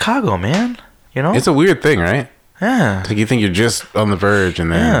 It's Chicago, man. It's a weird thing, right? Yeah. It's like you think you're just on the verge,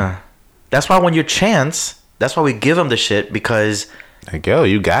 and then... Yeah. That's why when you're Chance, that's why we give him the shit, because... Like, yo,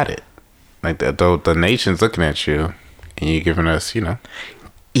 you got it. Like, the nation's looking at you, and you giving us,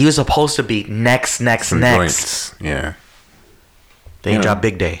 He was supposed to be next. Joints. Yeah. Then he dropped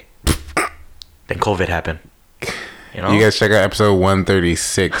Big Day. Then COVID happened. You guys check out episode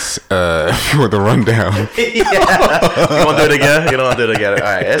 136 for the rundown. Yeah. You want to do it again? You don't want to do it again. All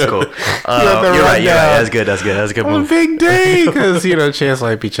right, that's cool. You're right. That's good. That's a good move. Big Day, because Chance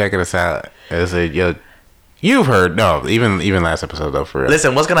might be checking us out. I said, yo, you've heard even last episode though, for real.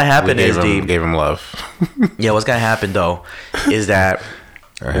 Listen, what's gonna happen is gave him love. Yeah, what's gonna happen though is that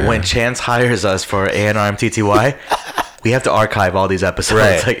when Chance hires us for A&RMTTY, we have to archive all these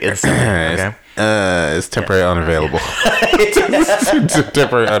episodes like instantly. Okay. It's temporary unavailable. It's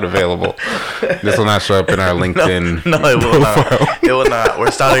temporary unavailable. This will not show up in our LinkedIn. No, it will not. It will not.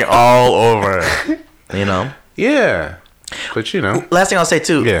 We're starting all over. Yeah. But last thing I'll say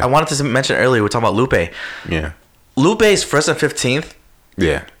too. Yeah. I wanted to mention earlier. We're talking about Lupe. Yeah. Lupe's 1st and 15th.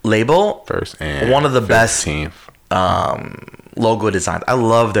 Yeah. Label. 1st and one of the 15th. best logo designs. I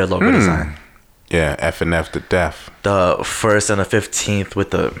love their logo design. Yeah. F and F to death. The 1st and the 15th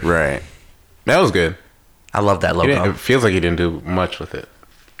with the right. That was good. I love that logo. It feels like he didn't do much with it.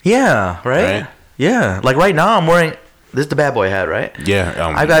 Yeah, right? Yeah. Like right now I'm wearing this is the Bad Boy hat, right?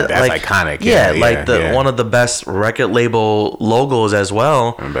 Yeah. I got that's iconic. Yeah, one of the best record label logos as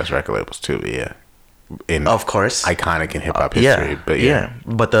well. One of the best record labels too, yeah. Of course. Iconic in hip hop history.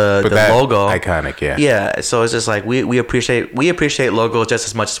 But the logo iconic, yeah. Yeah. So it's just like we appreciate logos just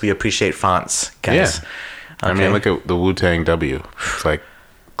as much as we appreciate fonts, guys. Yeah. Okay. I mean, look at the Wu-Tang W. It's like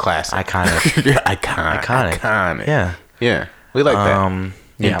classic. Iconic. Iconic. Yeah. Yeah. We like that.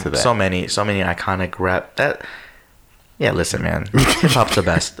 Yeah. So many iconic rap that. Yeah, listen, man. Hip hop's the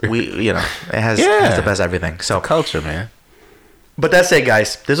best. It has the best everything. So culture, man. But that's it,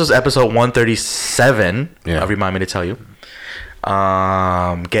 guys. This was episode 137 of Remind Me to Tell You.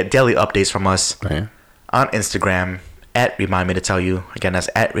 Get daily updates from us on Instagram at Remind Me to Tell You. Again, that's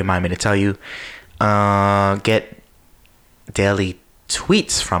at Remind Me to Tell You. Get daily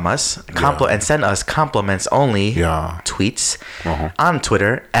tweets from us and send us compliments only tweets on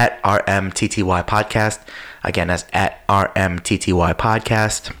Twitter at RMTTY podcast. Again, that's at RMTTY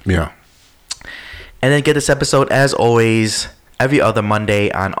podcast. Yeah. And then get this episode as always every other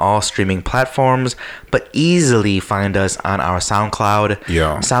Monday on all streaming platforms, but easily find us on our SoundCloud.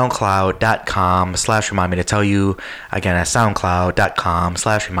 SoundCloud.com/Remind Me to Tell You. Again, that's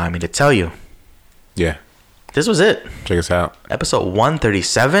SoundCloud.com/Remind Me to Tell You. Yeah. This was it. Check us out. Episode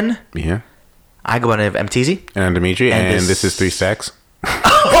 137. Yeah. I go by the name of MTZ. And I'm Dimitri. And this is 3 Stacks.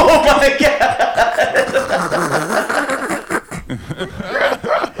 Oh my God.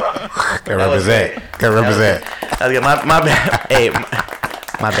 Gotta represent. My bad. Hey,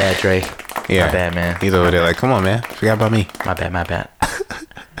 my bad, Dre. Yeah. My bad, man. He's over there like, come on, man. Forgot about me. My bad.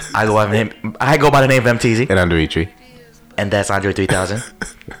 I go by the name of MTZ. And I'm Dimitri. And that's Andre 3000.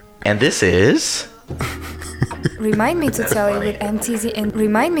 And this is... Remind me to tell you with MTZ and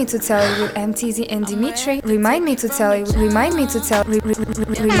Remind me to tell you with MTZ and Dimitri. Remind me to tell you. Remind me to tell. Remind me to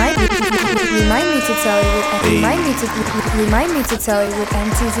tell you with. Remind me to tell you with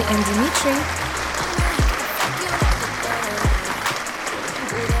MTZ and Dimitri.